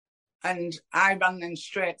I ran then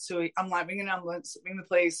straight to it. I'm like, ring an ambulance, ring the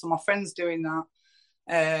police. So my friend's doing that.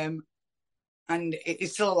 And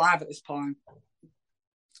he's still alive at this point.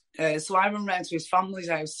 So I ran round to his family's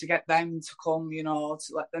house to get them to come, to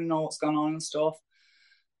let them know what's going on and stuff.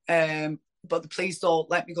 But the police don't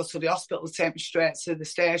let me go to the hospital, to take me straight to the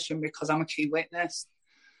station because I'm a key witness.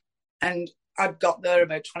 And I'd got there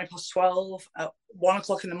about 12:20. At 1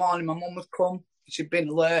 o'clock in the morning, my mum would come. She'd been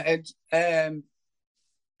alerted. And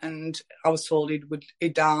I was told he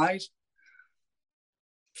died.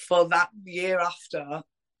 For that year after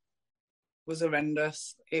was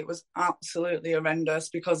horrendous. It was absolutely horrendous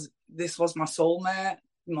because this was my soulmate,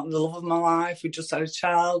 the love of my life. We just had a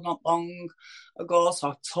child not long ago, so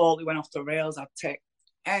I totally went off the rails. I'd take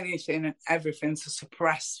anything and everything to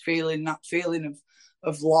suppress that feeling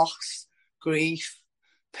of loss, grief,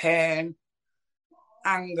 pain,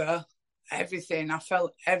 anger, everything. I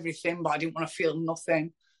felt everything, but I didn't want to feel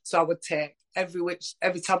nothing. So I would take every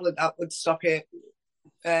tablet that would stop it.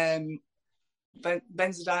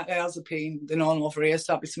 Benzodiazepine, they're known over here,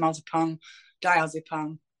 so that'd be temazepam,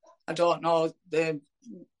 diazepam. I don't know, I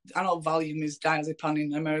know Valium is diazepam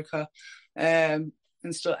in America, and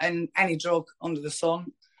any drug under the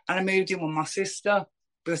sun. And I moved in with my sister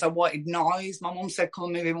because I wanted noise. My mum said come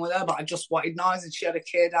and move in with her, but I just wanted noise, and she had a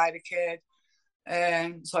kid, I had a kid.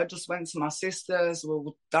 So I just went to my sister's.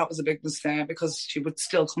 Well, that was a big mistake because she would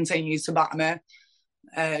still continue to batter me.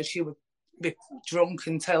 She would be drunk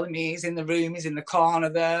and telling me he's in the room, he's in the corner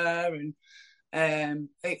there, and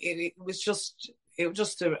it was just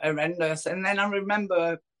horrendous. And then I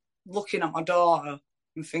remember looking at my daughter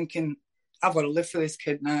and thinking, I've got to live for this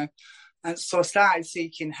kid now. And so I started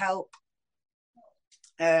seeking help.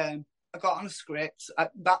 I got on a script.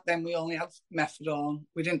 Back then, we only had methadone.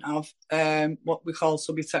 We didn't have what we call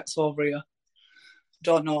Subutex over here.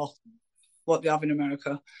 Don't know what they have in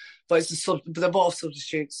America, but they're both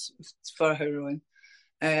substitutes for heroin.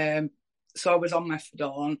 So I was on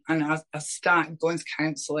methadone, and I started going to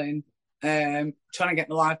counselling, trying to get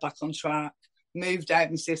my life back on track. Moved out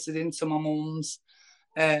my sister's into my mum's.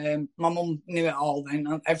 My mum knew it all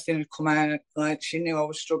then. Everything had come out. Like, she knew I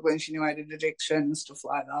was struggling. She knew I had an addiction and stuff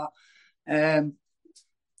like that.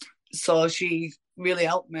 So she really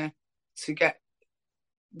helped me to get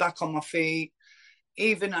back on my feet.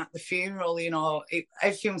 Even at the funeral,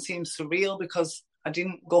 everything seemed surreal because I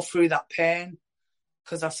didn't go through that pain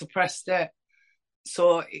because I suppressed it.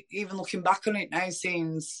 So even looking back on it now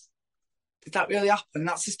seems, did that really happen?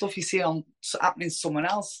 That's the stuff you see happening to someone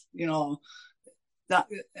else, that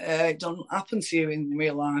it doesn't happen to you in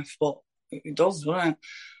real life, but it does, doesn't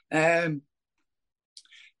it?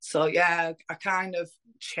 So yeah, I kind of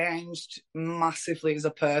changed massively as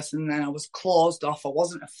a person. Then I was closed off. I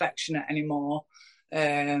wasn't affectionate anymore.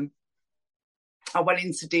 I went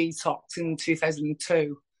into detox in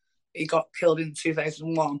 2002. He got killed in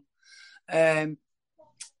 2001. And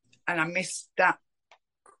I missed that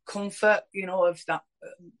comfort, of that,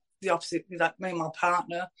 the opposite, that me and my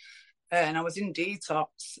partner. And I was in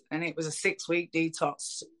detox, and it was a 6-week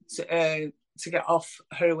detox to get off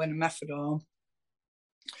heroin and methadone.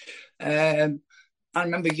 I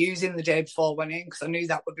remember using the day before I went in because I knew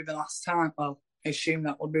that would be my last time. Well, I assumed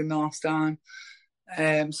that would be my last time.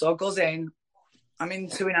 So I goes in, I'm in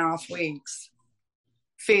 2.5 weeks,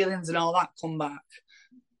 feelings and all that come back.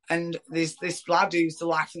 And there's this lad who's the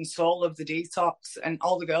life and soul of the detox, and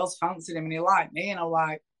all the girls fancied him, and he liked me, and I'm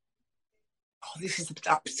like, oh, this is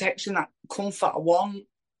that protection, that comfort I want.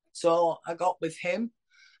 So I got with him.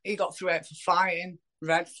 He got through it for fighting,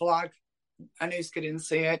 red flag. Anuska didn't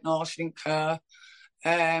see it. No, she didn't care.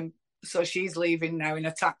 So she's leaving now in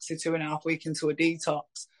a taxi 2.5 weeks into a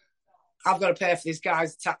detox. I've got to pay for this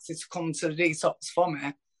guy's taxi to come to the detox for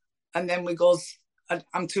me. And then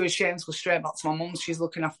I'm too ashamed to go straight back to my mum. She's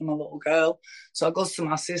looking after my little girl. So I goes to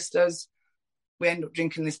my sister's. We end up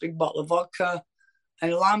drinking this big bottle of vodka.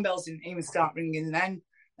 And alarm bells didn't even start ringing then,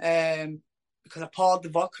 because I poured the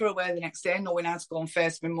vodka away the next day, knowing I had to go and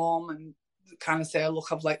face my mum and kind of say,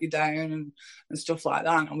 look, I've let you down and stuff like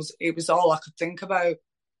that. And it was all I could think about.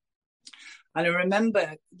 And I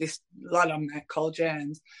remember this lad I met called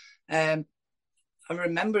James. I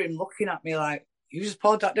remember him looking at me like, you just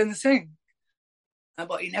poured that down the sink?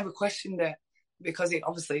 But he never questioned it, because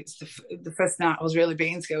it's the first night I was really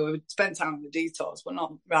being together. We spent time on the detox, but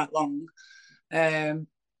not right long. That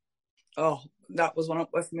was one of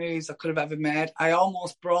the best moves I could have ever made. I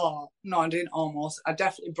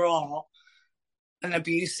definitely brought an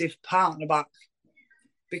abusive partner back,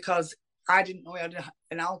 because I didn't know he had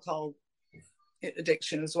an alcohol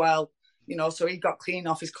addiction as well, so he got clean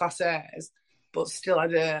off his class A's, but still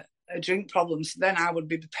had a drink problem. So then I would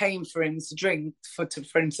be paying for him to drink for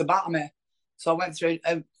him to batter me. So I went through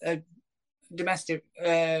a domestic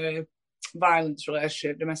violence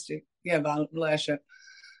relationship, violent relationship.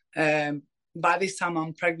 By this time,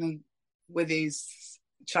 I'm pregnant with his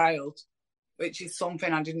child, which is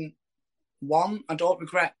something I didn't want. I don't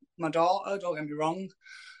regret my daughter, don't get me wrong.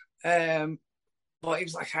 But it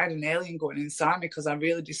was like I had an alien going inside me, because I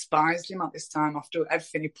really despised him at this time after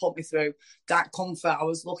everything he put me through. That comfort I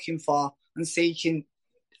was looking for and seeking,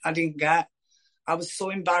 I didn't get. I was so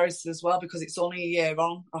embarrassed as well, because it's only a year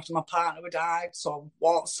on after my partner had died. So I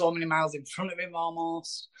walked so many miles in front of him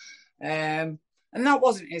almost. And that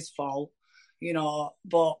wasn't his fault,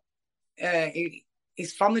 but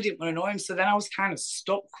his family didn't want to know him. So then I was kind of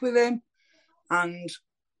stuck with him. And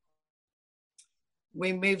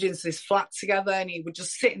we moved into this flat together, and he would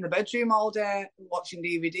just sit in the bedroom all day watching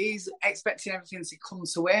DVDs, expecting everything to come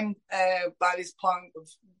to him. By this point,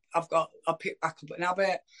 I picked back up an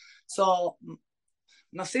habit. So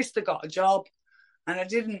my sister got a job, and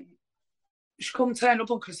she come turn up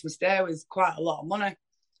on Christmas Day with quite a lot of money.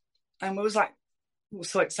 And we were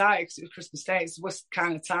so excited because it was Christmas Day. It's the worst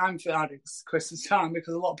kind of time for addicts, Christmas time,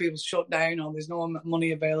 because a lot of people shut down, or there's no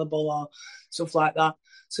money available or stuff like that.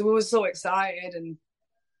 So we were so excited, and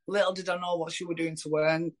little did I know what she was doing to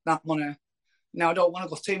earn that money. Now, I don't want to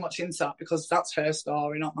go too much into that, because that's her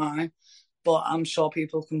story, not mine. But I'm sure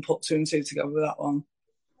people can put 2 and 2 together with that one.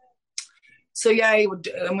 So yeah,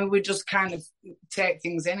 we would just kind of take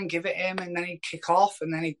things in and give it him, and then he'd kick off,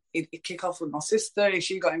 and then he'd kick off with my sister.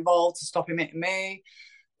 She got involved to stop him hitting me.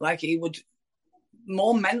 Like, he would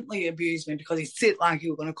more mentally abuse me, because he'd sit like he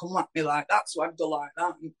was going to come at me like that, so I'd go like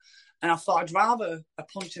that. And I thought I'd rather a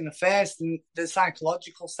punch in the face than the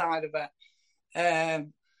psychological side of it.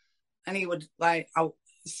 And he would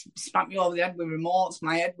smack me over the head with remotes.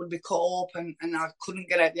 My head would be cut open and I couldn't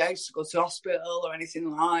get out the house to go to hospital or anything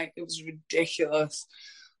like. It was ridiculous.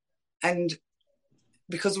 And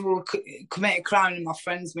because we were committing crime and my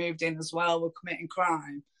friends moved in as well, we're committing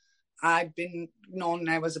crime, I've been known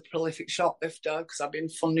now as a prolific shoplifter because I've been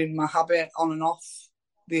funding my habit on and off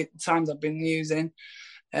the times I've been using.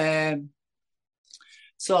 So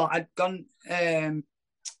I'd gone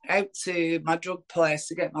out to my drug place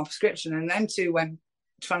to get my prescription, and then two went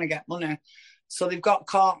trying to get money. So they've got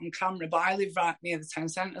caught on camera, but I live right near the town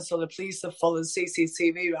centre, so the police have followed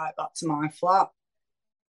CCTV right back to my flat.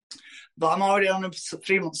 But I'm already on a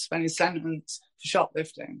 3-month suspended sentence for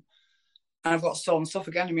shoplifting, and I've got stolen stuff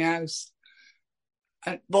again in my house.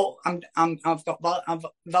 But I've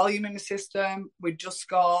got volume in the system. We just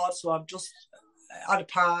scored, so I've just had a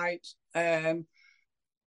pipe,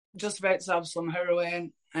 just about to have some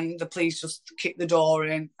heroin, and the police just kicked the door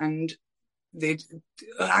in and they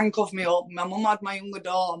handcuffed me up. My mum had my younger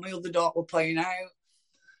daughter, my other daughter were playing out,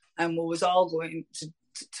 and we was all going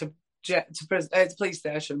to the police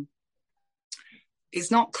station.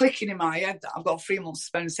 It's not clicking in my head that I've got a 3-month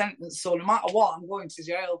suspended sentence, so no matter what, I'm going to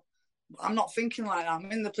jail. I'm not thinking like that.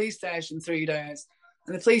 I'm in the police station 3 days.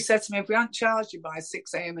 And the police said to me, if we haven't charged you by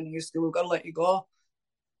 6 a.m. in Houston, we've got to let you go.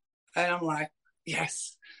 And I'm like,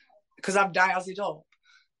 yes. Because I've diazed up.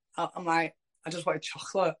 I'm like, I just want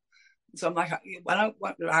chocolate. So I'm like, what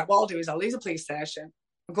I'll do is I'll leave the police station,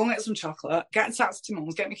 I'll go and get some chocolate, get a taxi to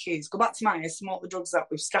mum's, get my keys, go back to my house, smoke the drugs that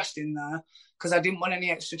we've stashed in there, because I didn't want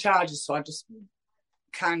any extra charges, so I just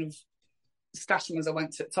kind of stashed them as I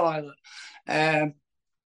went to the toilet.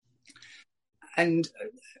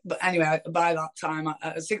 But anyway, by that time,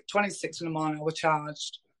 at 26 in the morning, I was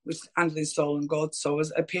charged with handling stolen goods, so I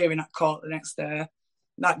was appearing at court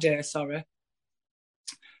that day.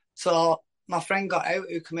 So my friend got out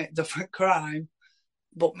who committed the crime,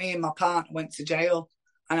 but me and my partner went to jail.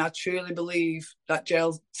 And I truly believe that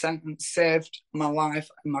jail sentence saved my life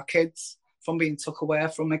and my kids from being took away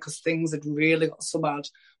from me, because things had really got so bad.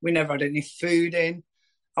 We never had any food in.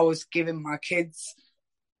 I was giving my kids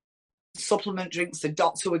supplement drinks the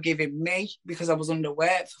doctor were giving me because I was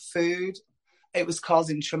underweight for food. It was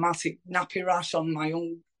causing traumatic nappy rash on my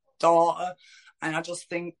young daughter. And I just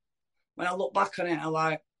think, when I look back on it, I'm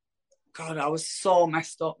like, God, I was so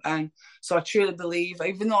messed up. And so I truly believe,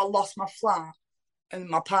 even though I lost my flat and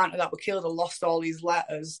my partner that were killed, I lost all these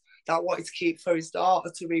letters that I wanted to keep for his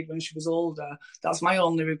daughter to read when she was older. That's my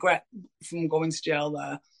only regret from going to jail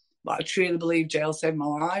there. But I truly believe jail saved my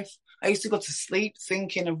life. I used to go to sleep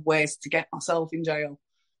thinking of ways to get myself in jail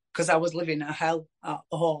because I was living a hell at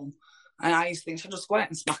home. And I used to think, should I just go out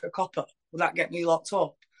and smack a copper? Would that get me locked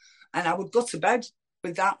up? And I would go to bed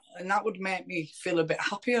with that, and that would make me feel a bit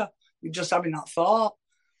happier with just having that thought.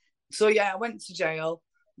 So, yeah, I went to jail.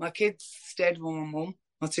 My kids stayed with my mum,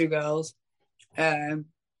 my 2 girls. I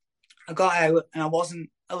got out and I wasn't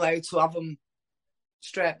allowed to have them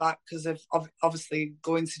straight back because of obviously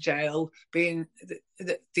going to jail, being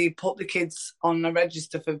they put the kids on a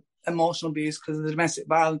register for emotional abuse because of the domestic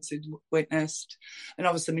violence they'd witnessed, and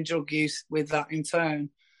obviously my drug use with that in turn.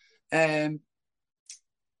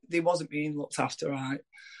 They wasn't being looked after right.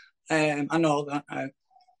 I know that now.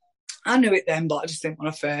 I knew it then, but I just didn't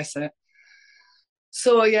want to face it.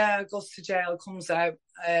 So yeah, goes to jail, comes out.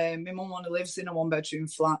 My mum only lives in a 1-bedroom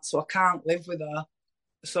flat, so I can't live with her.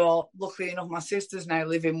 So luckily enough, my sister's now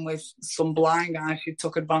living with some blind guy she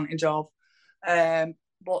took advantage of.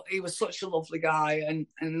 But he was such a lovely guy,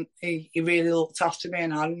 and he really looked after me,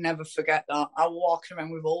 and I'll never forget that. I was walking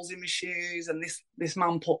around with holes in my shoes, and this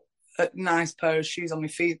man put a nice pair of shoes on my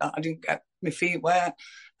feet that I didn't get my feet wet.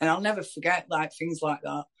 And I'll never forget things like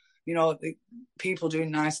that. You know, the people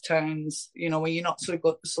doing nice turns, you know, when you're not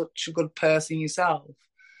such a good person yourself.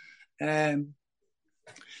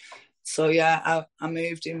 So yeah, I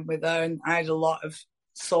moved in with her, and I had a lot of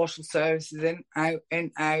social services in, out.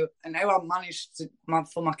 And how I managed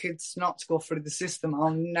for my kids not to go through the system,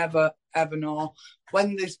 I'll never, ever know.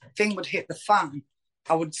 When this thing would hit the fan,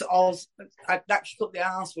 that kick up the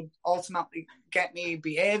arse would automatically get me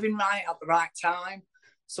behaving right at the right time.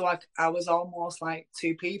 So I was almost like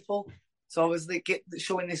 2 people. So I was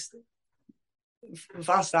showing this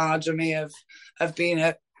facade of me of being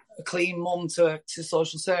a clean mum to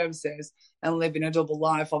social services and living a double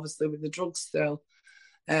life, obviously with the drugs still.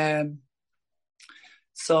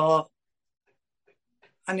 So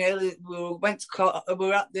we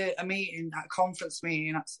were at a meeting, at a conference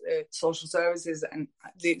meeting at social services, and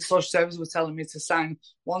the social services were telling me to sign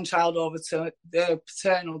one child over to the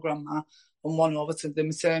paternal grandma and one over to the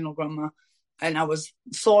maternal grandma. And I was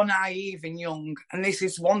so naive and young. And this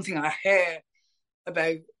is one thing I hear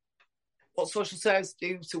about what social services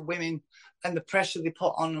do to women and the pressure they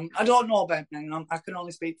put on them. I don't know about men. I can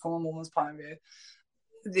only speak from a woman's point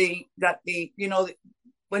of view.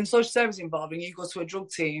 When social service is involved and you go to a drug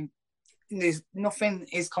team, there's nothing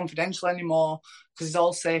is confidential anymore because it's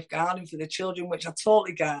all safeguarding for the children, which I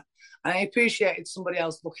totally get. And I appreciated somebody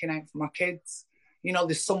else looking out for my kids.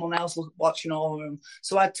 There's someone else watching over them.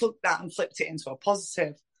 So I took that and flipped it into a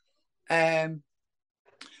positive.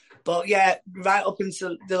 But yeah, right up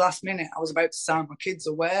until the last minute, I was about to sign my kids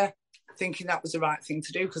away, thinking that was the right thing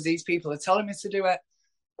to do because these people are telling me to do it.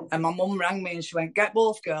 And my mum rang me and she went, "Get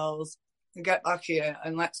both girls and get back here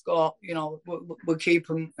and let's go. We'll keep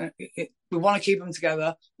them. We want to keep them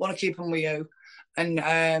together. Want to keep them with you." And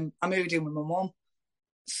I moved in with my mum,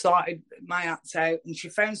 sorted my act out, and she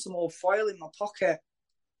found some old foil in my pocket.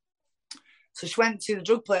 So she went to the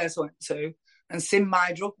drug place I went to and seen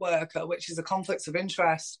my drug worker, which is a conflict of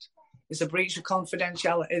interest. It's a breach of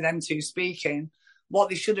confidentiality, them two speaking. What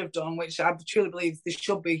they should have done, which I truly believe there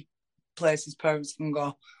should be places parents can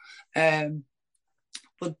go,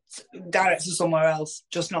 but direct to somewhere else,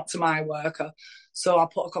 just not to my worker. So I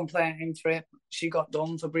put a complaint in for it. She got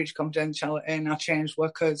done for breach of confidentiality and I changed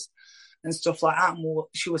workers and stuff like that. And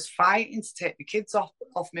she was fighting to take the kids off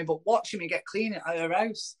me, but watching me get clean at her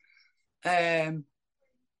house. And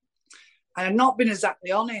I've not been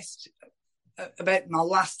exactly honest about my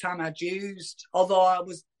last time I'd used, although I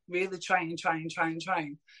was really trying.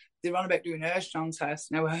 They run about doing a Hirschsprung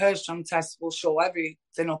test. Now, a Hirschsprung test will show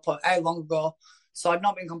everything up at how long ago. So I'd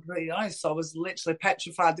not been completely honest. So I was literally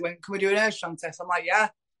petrified. They went, "Can we do an Hirschsprung test?" I'm like, "Yeah."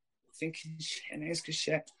 I'm thinking,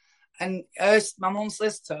 shit. And my mum's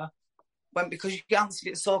solicitor went, "Because you answered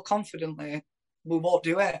it so confidently, we won't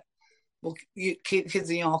do it. We'll keep the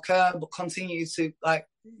kids in your care, but continue to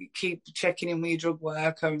keep checking in with your drug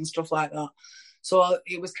worker and stuff like that." So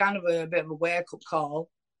it was kind of a bit of a wake-up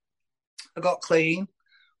call. I got clean.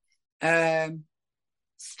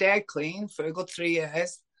 Stayed clean for a good 3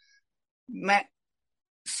 years. Met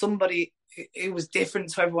somebody who was different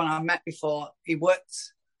to everyone I met before. He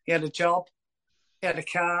worked, he had a job, he had a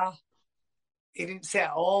car. He didn't sit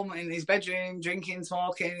at home in his bedroom drinking,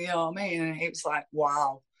 smoking, you know what I mean? And it was like,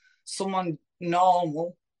 wow, someone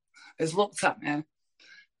normal has looked at me.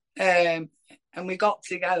 And we got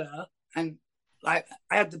together and I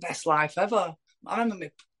had the best life ever. I remember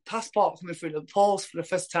my passport coming through the post for the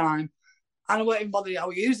first time. And I wasn't even bothered I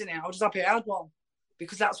was using it. I was just happy I had one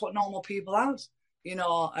because that's what normal people have,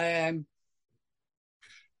 and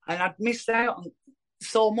I'd missed out on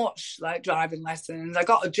so much, like driving lessons. I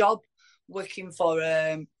got a job working for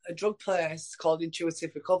a drug place called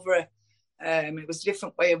Intuitive Recovery. It was a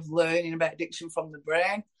different way of learning about addiction from the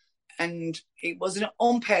brain. And it was an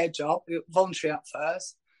unpaid job, voluntary at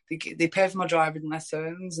first. They paid for my driving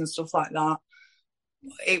lessons and stuff like that.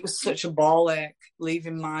 It was such a ball ache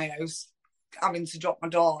leaving my house, having to drop my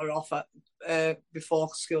daughter off at before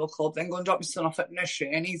school club, then go and drop my son off at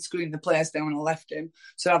nursery, and he'd screwed the place down when I left him.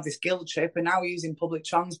 So I have this guilt trip, and now we're using public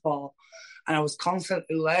transport, and I was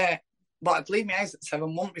constantly late. But I'd leave my house at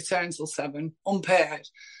 7, wouldn't return till 7, unpaid.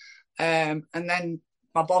 And then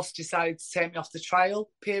my boss decided to take me off the trial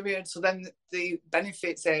period. So then the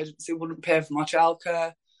benefits agency wouldn't pay for my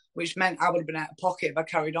childcare, which meant I would have been out of pocket if I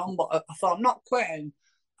carried on. But I thought, I'm not quitting.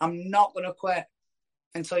 I'm not going to quit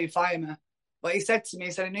until you fire me. But he said to me,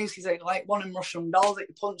 he said, like one of them Russian dolls that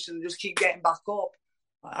you punch and just keep getting back up.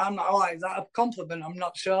 I'm not like, is that a compliment? I'm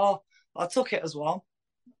not sure. But I took it as well.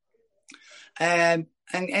 And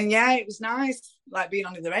yeah, it was nice, like being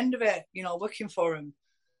on the other end of it, working for him.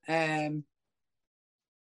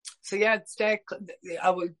 So yeah, I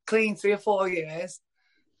was clean 3 or 4 years.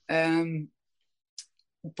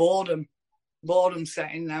 Boredom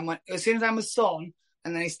setting. Then as soon as I was son,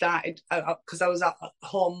 and then he started, because I was at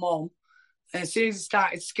home mum, and as soon as he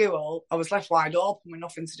started school, I was left wide open with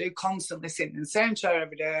nothing to do, constantly sitting in the same chair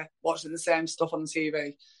every day, watching the same stuff on the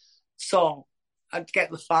TV. So I'd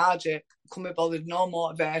get lethargic, couldn't be bothered, no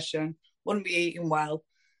motivation, wouldn't be eating well.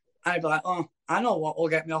 And I'd be like, oh, I know what will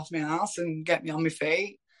get me off my ass and get me on my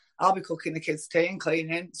feet. I'll be cooking the kids' tea and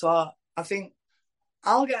cleaning. So I think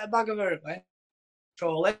I'll get a bag of heroin,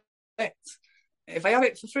 control it. If I have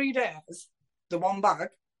it for 3 days, the one bag,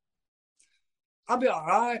 I'll be all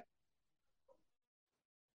right.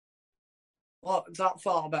 What's that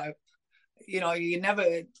thought about? you know, you never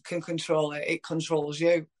can control it. It controls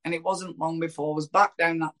you. And it wasn't long before I was back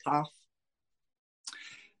down that path.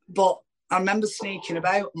 But I remember sneaking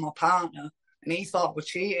about with my partner, and he thought we're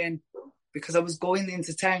cheating because I was going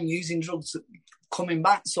into town using drugs, coming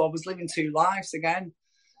back. So I was living two lives again.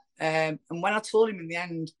 And when I told him in the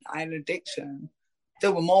end I had an addiction,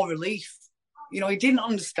 there were more relief. You know, he didn't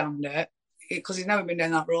understand it because he's never been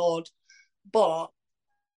down that road. But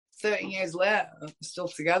 13 years later, we're still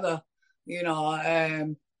together. You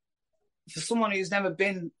know, for someone who's never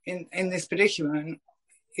been in this predicament,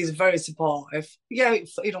 he's very supportive. Yeah,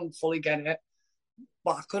 he don't fully get it,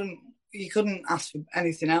 but he couldn't ask for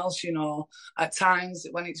anything else, you know. At times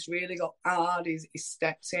when it's really got hard, he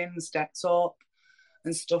stepped in, stepped up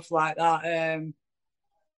and stuff like that.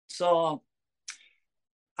 So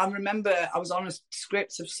I remember I was on a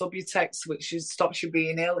script of Subutex, which stops you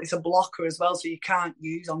being ill. It's a blocker as well, so you can't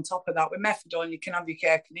use on top of that. With methadone, you can have your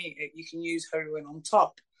cake and eat it. You can use heroin on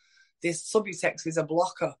top. This Subutex is a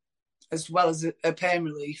blocker as well as a pain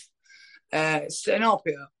relief. It's an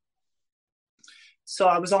opiate. So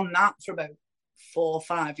I was on that for about 4 or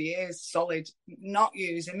 5 years, solid, not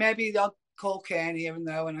using, maybe the odd cocaine here and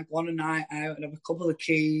there when I go on a night out and have a couple of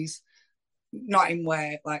keys, not in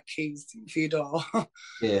weight, like keys for your door.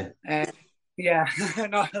 Yeah. Yeah,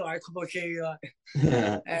 not like a couple of keys. Like.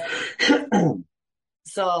 Yeah.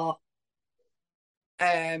 So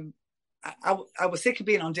I was sick of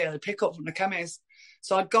being on daily pickup from the chemist.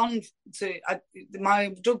 So I'd gone to,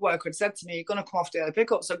 my drug worker had said to me, you're going to come off daily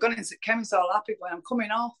pickup. So I'd gone into the chemist all happy, going, I'm coming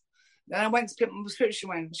off. Then I went to pick my prescription,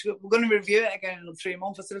 we're going to review it again in 3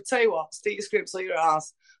 months. I said, I'll tell you what, stick your scripts on your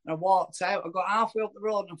ass. And I walked out. I got halfway up the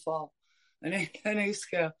road and I thought, and he's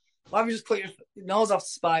scared. Why have you just put your nose off to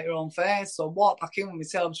spite your own face? So I walked back in with my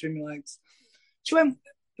tail between my legs. She went,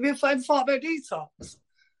 have you ever thought about detox?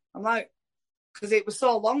 I'm like, because it was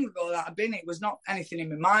so long ago that I'd been, it was not anything in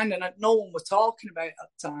my mind and no one was talking about it at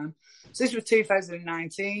the time. So this was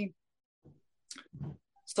 2019.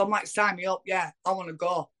 So I'm like, sign me up. Yeah, I want to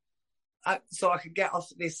go. So I could get off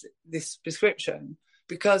this prescription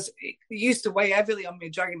because it used to weigh heavily on me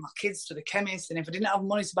dragging my kids to the chemist. And if I didn't have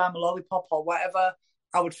money to buy them a lollipop or whatever,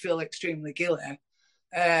 I would feel extremely guilty.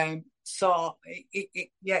 So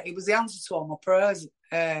it was the answer to all my prayers.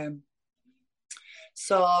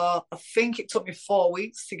 So I think it took me 4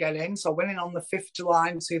 weeks to get in. So I went in on the 5th of July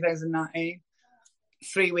in 2019.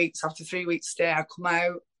 3 weeks, after 3 weeks stay, I come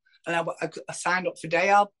out and I signed up for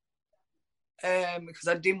Dayab because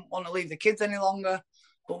I didn't want to leave the kids any longer.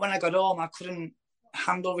 But when I got home, I couldn't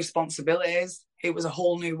handle responsibilities. It was a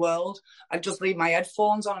whole new world. I'd just leave my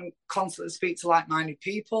headphones on and constantly speak to like-minded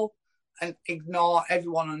people and ignore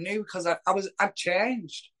everyone I knew because I'd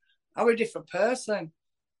changed. I was a different person.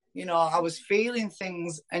 You know, I was feeling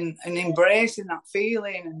things and embracing that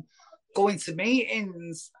feeling and going to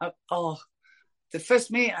meetings. The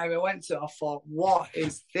first meeting I ever went to, I thought, what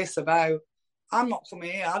is this about? I'm not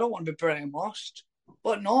coming here. I don't want to be brainwashed.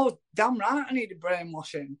 But no, damn right, I needed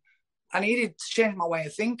brainwashing. I needed to change my way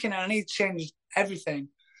of thinking and I needed to change everything.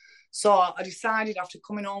 So I decided after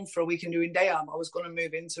coming home for a week and doing Dayab, I was going to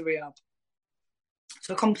move into rehab.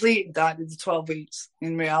 So I completed that, did the 12 weeks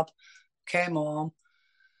in rehab, came home.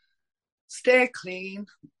 Stay clean.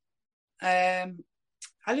 Had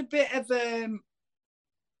a bit of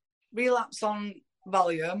relapse on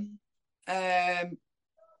Valium.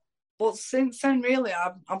 But since then, really,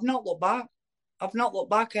 I've not looked back. I've not looked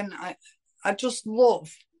back and I just love.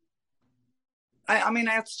 I mean,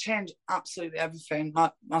 I had to change absolutely everything.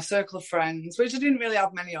 My circle of friends, which I didn't really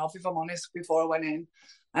have many of, if I'm honest, before I went in.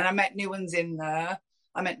 And I met new ones in there.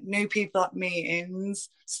 I met new people at meetings.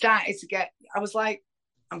 I was like,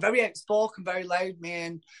 I'm very outspoken, very loud,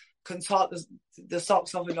 man, can talk the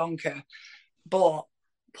socks off a donkey. But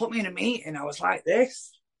put me in a meeting, I was like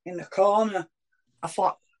this, in the corner. I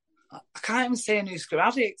thought, I can't even say New School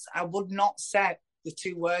Addicts. I would not say the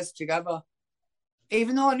two words together.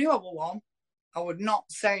 Even though I knew I was one, I would not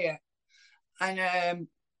say it. And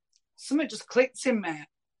something just clicked in me.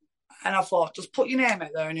 And I thought, just put your name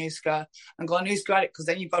out there, Anuska, and go New School Addict, because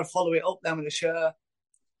then you've got to follow it up then with a shirt.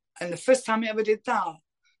 And the first time I ever did that,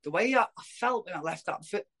 the way I felt when I left that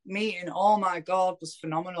meeting, oh my God, was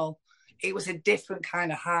phenomenal. It was a different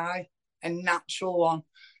kind of high, a natural one.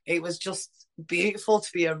 It was just beautiful to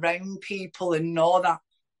be around people and know that,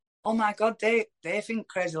 oh my God, they think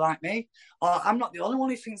crazy like me. Or I'm not the only one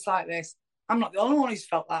who thinks like this. I'm not the only one who's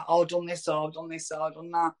felt like, oh, I've done this, or I've done this, or I've done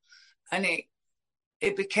that. And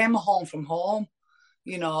it became a home from home,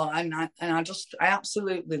 you know, and I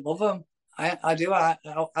absolutely love them. I do. I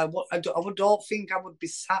don't think I would be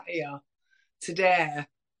sat here today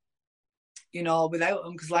without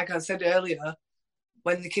them. Because like I said earlier,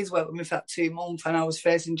 when the kids were with me for that 2 months and I was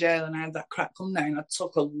facing jail and I had that crack come down, I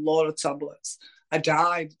took a lot of tablets. I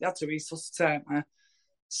died. They had to resuscitate me.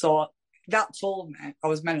 So that told me I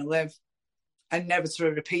was meant to live and never to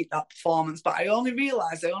repeat that performance. But I only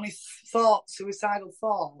realised I only thought suicidal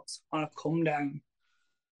thoughts on a come down.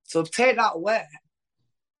 So to take that away,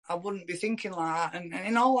 I wouldn't be thinking like that. And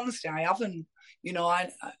in all honesty, I haven't. I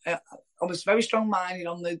was very strong-minded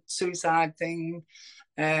on the suicide thing,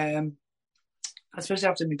 especially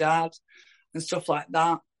after my dad and stuff like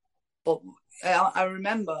that. But I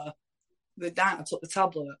remember the night I took the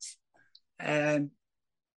tablets, sat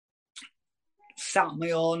on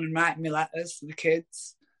my own and writing me letters to the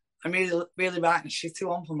kids. I'm really, really writing a shitty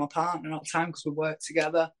one for my partner at the time because we worked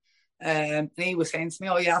together. And he was saying to me,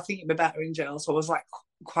 "Oh yeah, I think you'd be better in jail." So I was like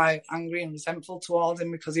quite angry and resentful towards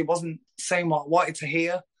him because he wasn't saying what I wanted to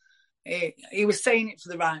hear. He was saying it for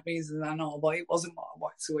the right reasons, I know, but it wasn't what I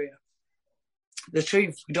wanted to hear. The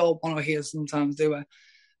truth we don't want to hear sometimes, do we?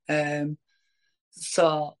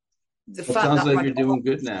 So the fact sounds that like you're doing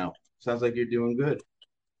good now. Sounds like you're doing good.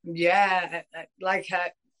 Yeah, like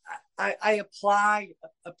I apply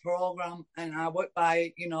a program and I work by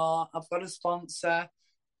it. I've got a sponsor.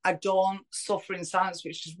 I don't suffer in silence,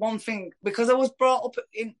 which is one thing because I was brought up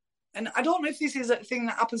in, and I don't know if this is a thing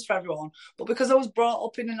that happens for everyone, but because I was brought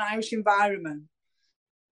up in an Irish environment,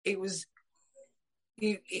 it was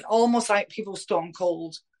almost like people stone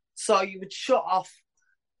cold. So you would shut off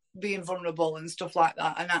being vulnerable and stuff like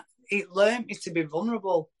that. And it learned me to be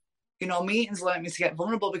vulnerable. Meetings learned me to get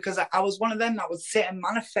vulnerable because I was one of them that would sit and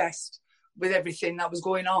manifest with everything that was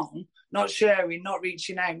going on, not sharing, not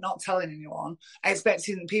reaching out, not telling anyone,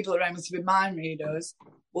 expecting people around me to be mind readers.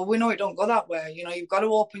 Well, we know it don't go that way. You've got to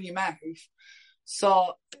open your mouth.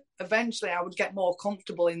 So eventually I would get more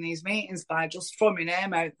comfortable in these meetings by just throwing my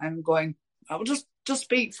name out and going, I would just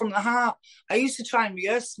speak from the heart. I used to try and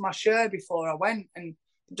rehearse my share before I went, and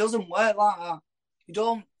it doesn't work like that.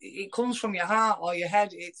 It comes from your heart or your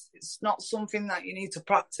head. It's not something that you need to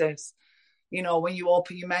practice, when you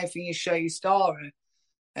open your mouth and you share your story.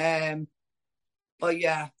 But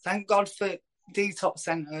yeah, thank God for detox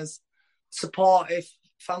centres, supportive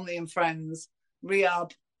family and friends,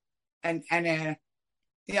 rehab, and NA.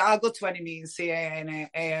 Yeah, I'll go to any meeting, CA,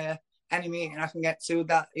 NA, any meeting I can get to.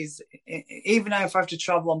 That is, even if I have to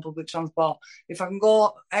travel on public transport, if I can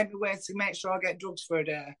go everywhere to make sure I get drugs for a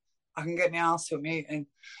day, I can get my ass to a meeting.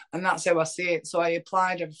 And that's how I see it. So I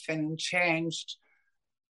applied everything and changed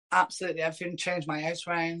absolutely everything, changed my house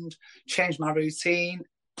round, changed my routine,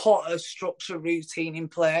 put a structured routine in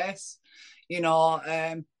place.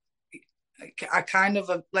 I kind of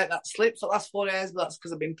have let that slip for the last 4 days, but that's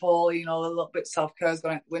because I've been poorly, a little bit self-care's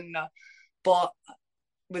going out the window. But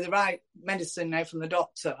with the right medicine now from the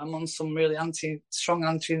doctor, I'm on some really strong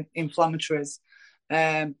anti-inflammatories.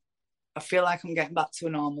 I feel like I'm getting back to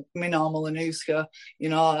my normal Anuska,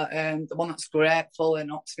 the one that's grateful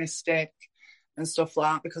and optimistic and stuff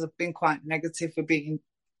like that, because I've been quite negative for being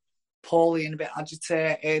poorly and a bit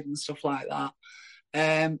agitated and stuff like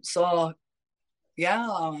that. So yeah,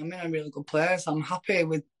 I'm in a really good place. I'm happy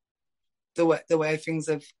with the way things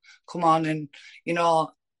have come on, and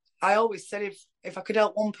I always said if I could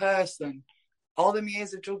help one person, all them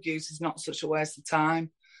years of drug use is not such a waste of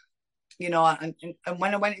time. And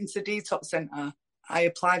when I went into the detox centre, I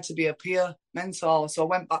applied to be a peer mentor. So I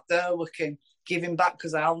went back there looking, giving back,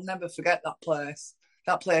 because I'll never forget that place.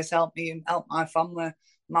 That place helped me and helped my family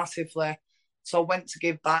massively. So I went to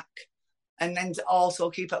give back, and then to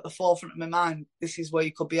also keep at the forefront of my mind, this is where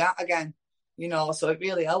you could be at again. So it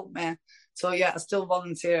really helped me. So yeah, I still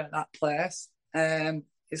volunteer at that place.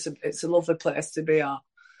 It's a lovely place to be at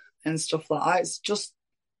and stuff like that. It's just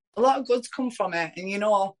a lot of goods come from it,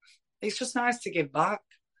 and it's just nice to give back.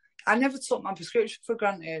 I never took my prescription for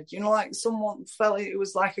granted. Like someone felt it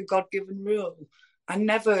was like a God-given rule. I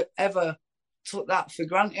never, ever took that for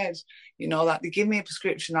granted. Like they give me a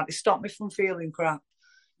prescription, that they stop me from feeling crap.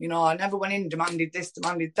 I never went in, demanded this,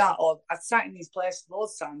 demanded that. Or I sat in these places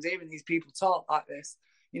loads of times, hearing these people talk like this.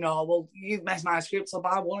 Well, you've messed my script up,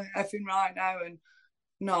 I want it effing right now. And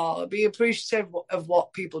no, be appreciative of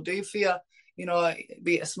what people do for you.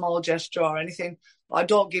 Be it a small gesture or anything. But I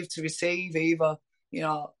don't give to receive either.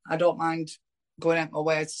 I don't mind going out my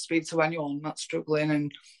way to speak to anyone that's struggling.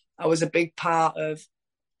 And I was a big part of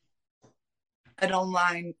an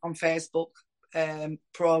online on Facebook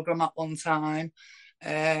program at one time,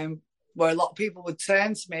 where a lot of people would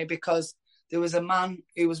turn to me because there was a man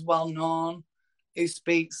who was well known who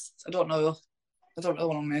speaks. I don't know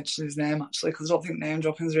when I'm mentioning his name actually, because I don't think name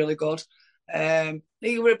dropping is really good. Had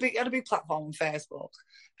a big platform on Facebook,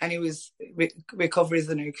 and he was recovery is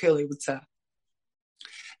the new cool, he would say.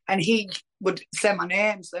 And he would say my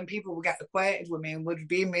name, so then people would get acquainted with me and would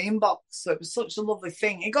be in my inbox. So it was such a lovely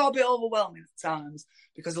thing. It got a bit overwhelming at times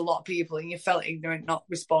because a lot of people, and you felt ignorant, not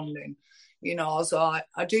responding, So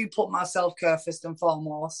I do put my self-care first and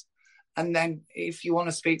foremost. And then if you want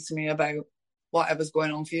to speak to me about whatever's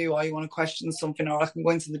going on for you, or you want to question something, or I can go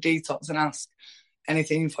into the detox and ask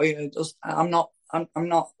anything for you. I'm not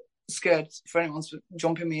scared for anyone to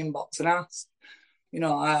jump in my inbox and ask.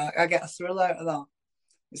 I get a thrill out of that.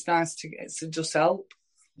 It's nice to just help.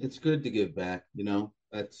 It's good to give back.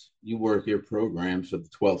 You work your program, so the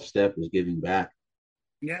 12th step is giving back.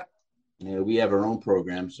 Yeah. We have our own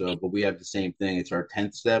program, but we have the same thing. It's our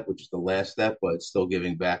 10th step, which is the last step, but it's still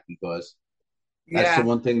giving back because that's the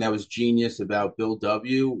one thing that was genius about Bill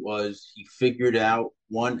W. was he figured out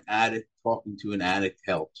one addict talking to an addict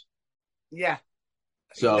helped. Yeah.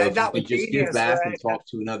 So if you can just give back and talk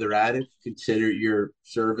to another addict, consider your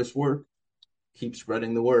service work. Keep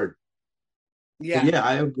spreading the word. Yeah,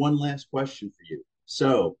 I have one last question for you.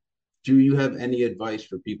 So, do you have any advice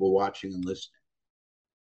for people watching and listening?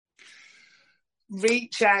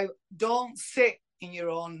 Reach out. Don't sit in your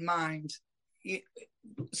own mind.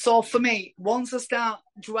 So for me, once I start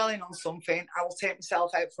dwelling on something, I will take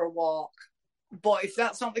myself out for a walk. But if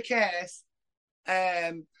that's not the case,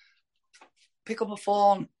 pick up a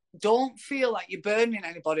phone. Don't feel like you're burdening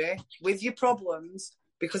anybody with your problems,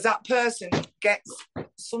 because that person gets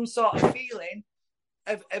some sort of feeling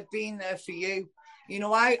of being there for you.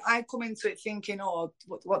 I come into it thinking, what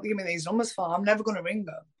do you give me these numbers for? I'm never going to ring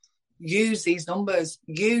them. Use these numbers.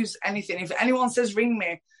 Use anything. If anyone says ring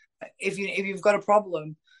me, if you've got a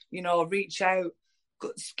problem, reach out.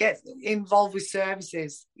 Get involved with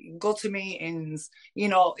services. Go to meetings.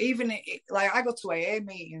 Even like I go to AA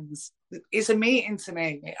meetings. It's a meeting to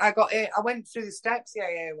me. I went through the steps the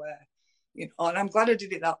AA way. And I'm glad I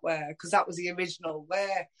did it that way, because that was the original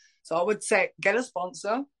way. So I would say, get a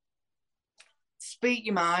sponsor, speak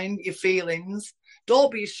your mind, your feelings. Don't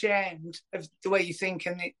be ashamed of the way you think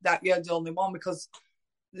and that you're the only one, because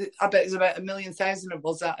I bet there's about 1,000,000 of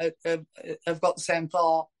us that have got the same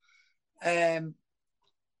thought. And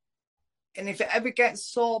if it ever gets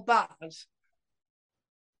so bad,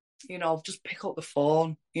 just pick up the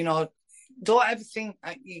phone. Don't ever think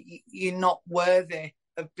that you're not worthy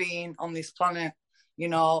of being on this planet.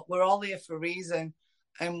 We're all here for a reason,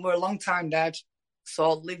 and we're a long time dead.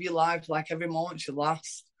 So live your life like every moment should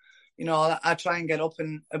last. I try and get up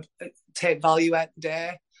and take value out the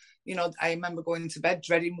day. I remember going to bed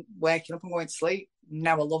dreading waking up and going to sleep.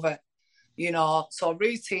 Now I love it. So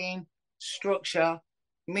routine, structure,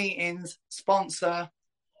 meetings, sponsor,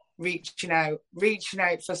 reaching out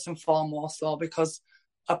first and foremost, though, because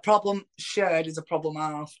a problem shared is a problem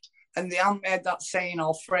halved. And they haven't made that saying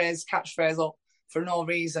or catchphrase up for no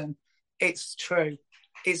reason. It's true.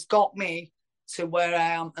 It's got me to where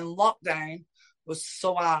I am. And lockdown was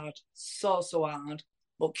so hard, so hard.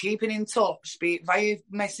 But keeping in touch, be it via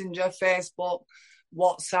Messenger, Facebook,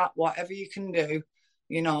 WhatsApp, whatever you can do,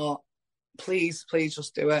 please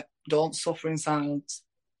just do it. Don't suffer in silence.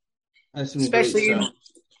 Especially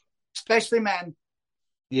men.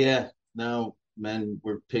 Yeah, no, men,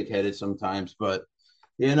 we're pig-headed sometimes, but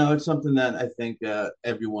it's something that I think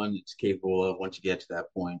everyone is capable of once you get to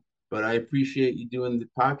that point. But I appreciate you doing the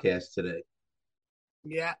podcast today.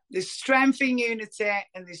 Yeah, there's strength in unity,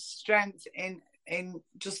 and there's strength in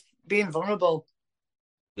just being vulnerable.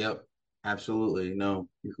 Yep, absolutely. No,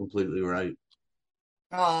 you're completely right.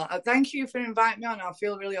 Thank you for inviting me on. I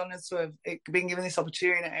feel really honoured to have been given this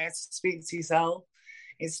opportunity to speak to yourself.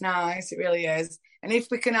 It's nice, it really is. And if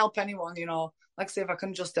we can help anyone, like I say, if I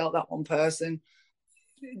can just help that one person,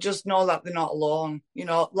 just know that they're not alone.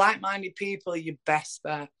 Like-minded people are your best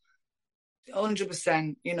bet.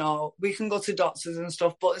 100%. We can go to doctors and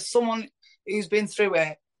stuff, but as someone who's been through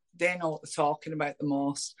it, they know what they're talking about the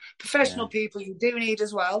most. Professional people you do need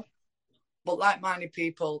as well, but like-minded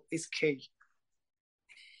people is key.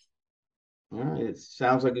 All right, it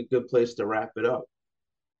sounds like a good place to wrap it up.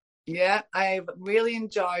 Yeah, I've really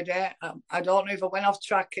enjoyed it. I don't know if I went off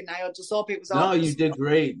track, and I just hope it was. No, you did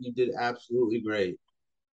great. You did absolutely great.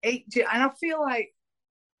 And I feel like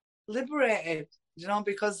liberated,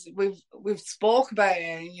 because we've spoke about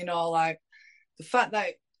it, and like the fact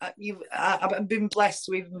that I've been blessed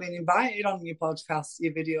to even been invited on your podcast,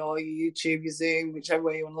 your video, your YouTube, your Zoom, whichever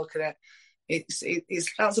way you want to look at it.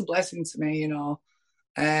 It's that's a blessing to me,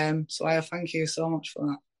 So I thank you so much for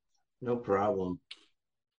that. No problem.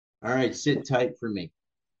 All right, sit tight for me.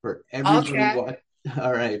 For everybody, okay.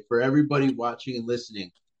 All right, for everybody watching and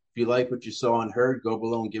listening, If you like what you saw and heard, go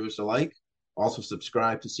below and give us a like. Also,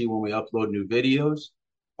 subscribe to see when we upload new videos.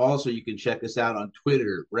 Also, you can check us out on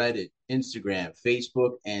Twitter, Reddit, Instagram,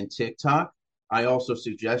 Facebook, and TikTok. I also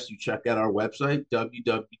suggest you check out our website,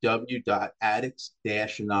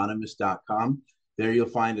 www.addicts-anonymous.com. There you'll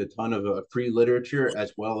find a ton of free literature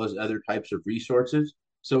as well as other types of resources.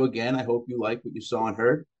 So again, I hope you like what you saw and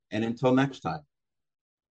heard. And until next time.